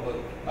songs, but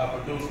I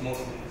produce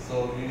most of them.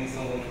 So if you need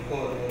someone to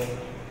record, I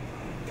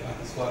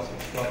can swap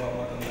out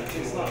my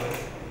number.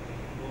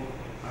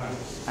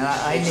 And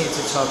I need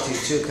to talk to you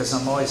too, because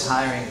I'm always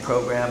hiring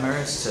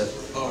programmers to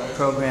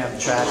program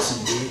tracks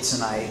and beats,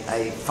 and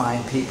I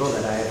find people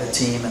that I have a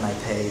team and I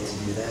pay to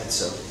do that.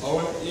 So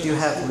if you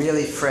have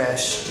really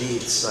fresh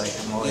beats, like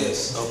I'm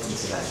always open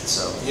to that.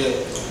 So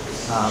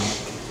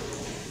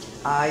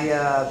I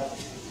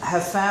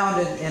have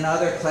found in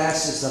other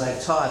classes that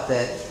I've taught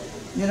that,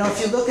 you know, if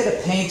you look at a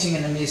painting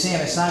in a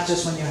museum, it's not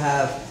just when you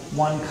have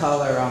one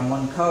color on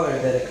one color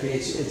that it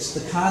creates, it's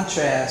the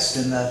contrast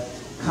and the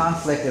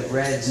conflict of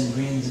reds and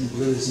greens and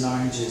blues and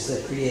oranges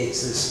that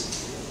creates this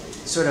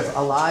sort of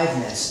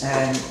aliveness.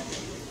 And,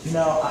 you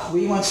know,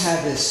 we once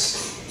had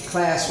this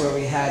class where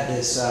we had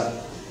this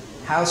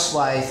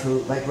housewife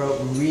who like wrote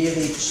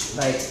really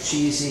like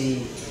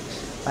cheesy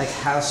like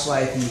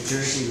housewife New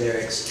Jersey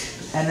lyrics.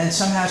 And then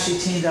somehow she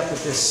teamed up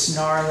with this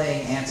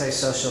snarling,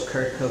 antisocial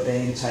Kurt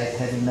Cobain type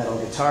heavy metal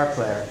guitar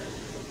player.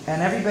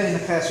 And everybody in the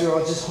class, we were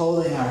all just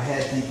holding our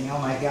head thinking, oh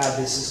my God,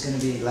 this is going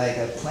to be like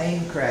a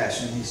plane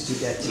crash when these two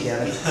get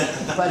together.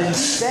 But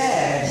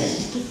instead,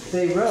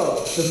 they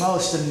wrote the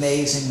most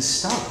amazing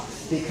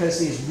stuff, because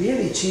these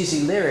really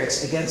cheesy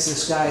lyrics against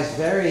this guy's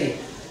very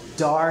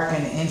dark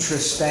and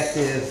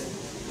introspective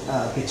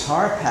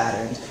guitar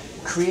pattern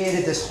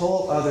created this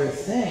whole other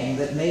thing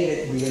that made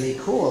it really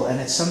cool,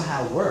 and it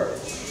somehow worked.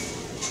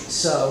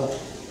 So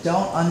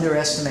don't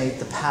underestimate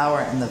the power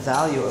and the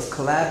value of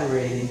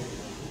collaborating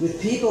with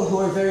people who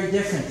are very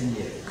different than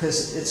you,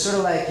 because it's sort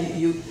of like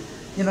you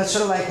know, it's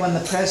sort of like when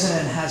the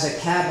president has a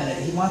cabinet,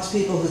 he wants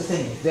people who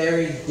think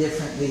very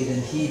differently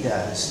than he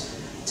does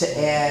to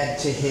add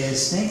to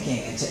his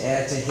thinking and to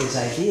add to his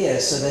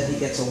ideas, so that he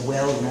gets a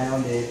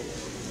well-rounded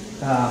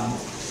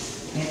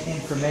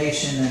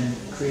information and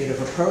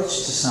creative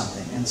approach to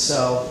something. And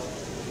so,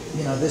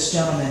 you know, this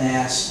gentleman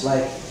asked,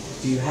 like,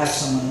 do you have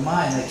someone in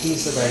mind? Like,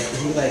 he's the right,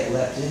 he like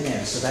leapt in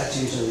there, so that's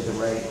usually the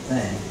right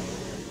thing.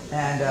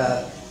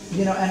 And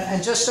you know,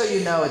 and just so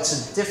you know, it's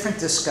a different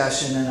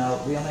discussion, and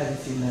we only have a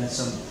few minutes,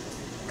 so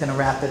I'm going to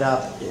wrap it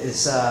up.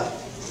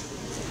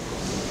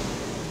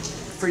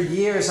 For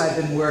years I've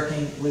been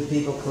working with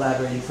people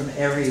collaborating from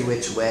every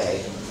which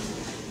way.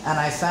 And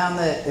I found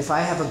that if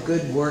I have a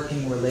good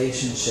working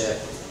relationship,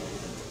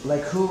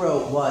 like who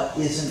wrote what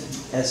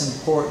isn't as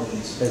important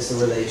as the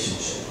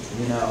relationship,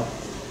 you know?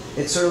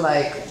 It's sort of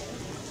like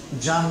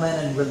John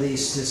Lennon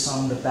released his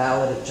song, The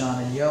Ballad of John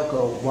and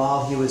Yoko,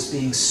 while he was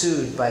being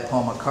sued by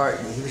Paul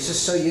McCartney. He was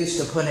just so used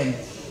to putting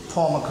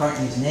Paul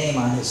McCartney's name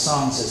on his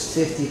songs as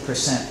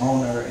 50%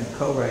 owner and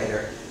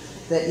co-writer.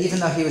 that even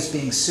though he was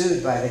being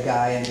sued by the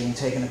guy and being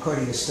taken to court,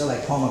 he was still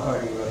like, Paul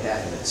McCartney wrote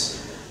half of this.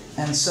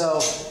 And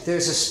so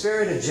there's a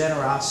spirit of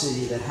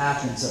generosity that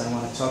happens that I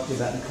want to talk to you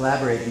about in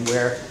collaborating,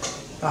 where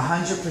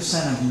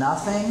 100% of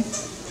nothing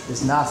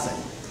is nothing.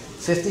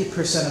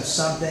 50% of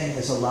something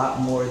is a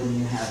lot more than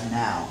you have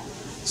now.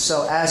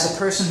 So as a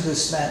person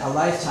who's spent a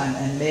lifetime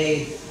and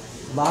made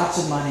lots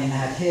of money and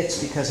had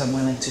hits because I'm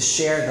willing to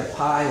share the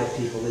pie with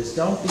people, is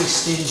don't be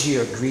stingy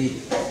or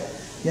greedy.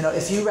 You know,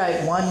 if you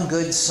write one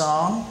good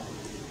song,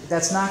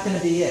 that's not going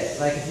to be it.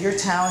 Like if you're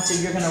talented,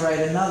 you're going to write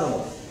another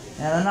one,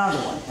 and another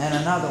one, and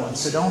another one.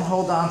 So don't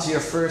hold on to your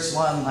first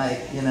one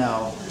like, you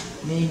know,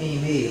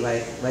 me.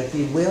 Like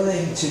be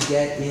willing to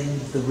get in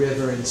the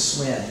river and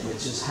swim,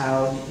 which is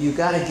how you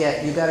got to give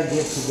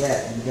to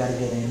get, and you got to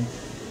get in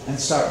and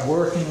start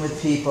working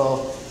with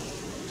people.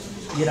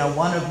 You know,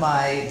 one of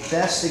my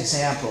best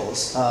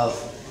examples of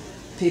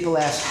people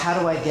ask, how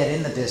do I get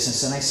in the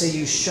business? And I say,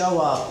 you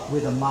show up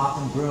with a mop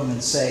and broom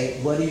and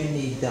say, what do you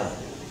need done?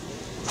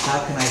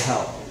 How can I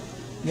help?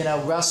 You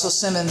know, Russell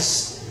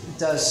Simmons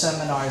does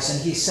seminars,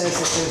 and he says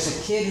that there's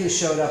a kid who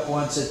showed up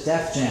once at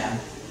Def Jam,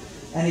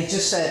 and he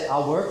just said,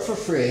 I'll work for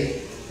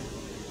free,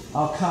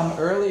 I'll come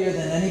earlier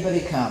than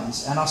anybody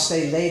comes, and I'll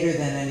stay later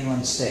than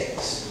anyone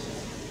stays.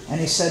 And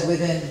he said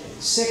within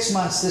 6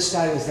 months, this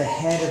guy was the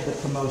head of the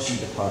promotion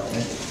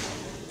department.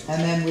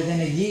 And then within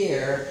a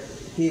year,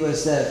 he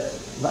was the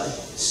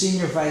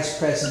senior vice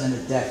president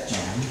of Def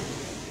Jam.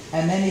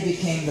 And then he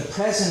became the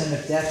president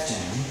of Def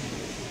Jam.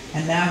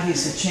 And now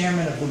he's the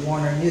chairman of the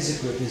Warner Music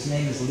Group. His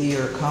name is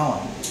Lear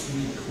Cohen.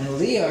 And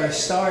Lear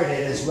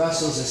started as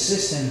Russell's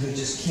assistant, who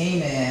just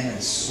came in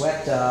and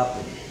swept up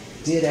and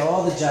did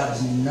all the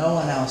jobs no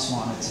one else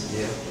wanted to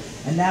do.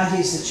 And now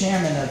he's the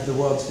chairman of the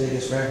world's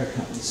biggest record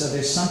company. So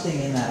there's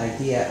something in that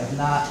idea of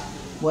not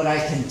what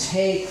I can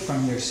take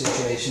from your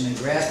situation and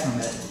grab from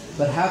it,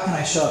 but how can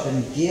I show up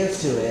and give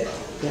to it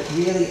that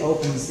really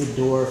opens the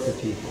door for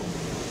people.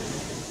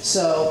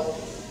 So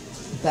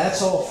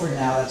that's all for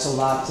now. That's a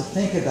lot to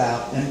think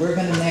about. And we're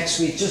going to next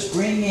week just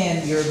bring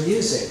in your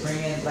music. Bring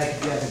in, like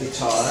if you have a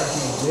guitar,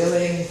 be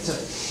willing to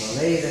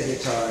play the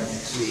guitar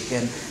next week.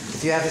 And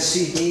if you have a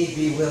CD,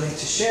 be willing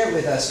to share it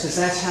with us, because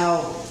that's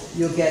how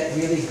you'll get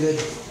really good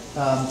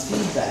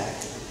feedback.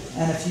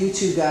 And if you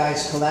two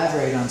guys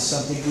collaborate on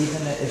something,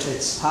 even if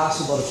it's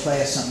possible to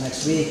play us something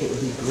next week, it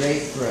would be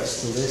great for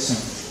us to listen.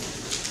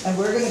 And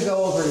we're going to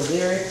go over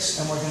lyrics,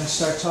 and we're going to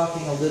start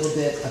talking a little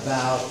bit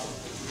about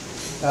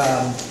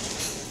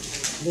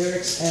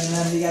lyrics, and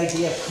then the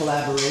idea of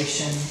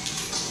collaboration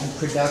and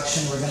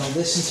production. We're going to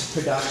listen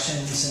to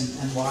productions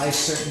and why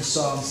certain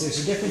songs. There's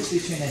a difference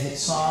between a hit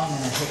song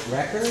and a hit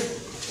record.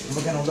 And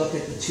we're going to look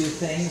at the two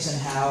things and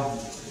how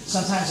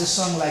sometimes a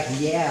song like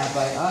Yeah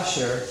by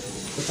Usher,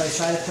 if I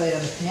try to play it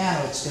on the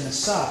piano, it's going to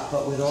suck.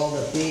 But with all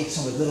the beats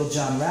and with Little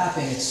John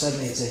rapping,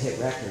 suddenly it's a hit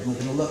record. And we're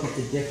going to look at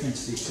the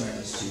difference between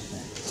those two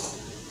things.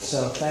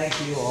 So thank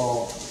you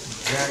all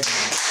very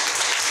much.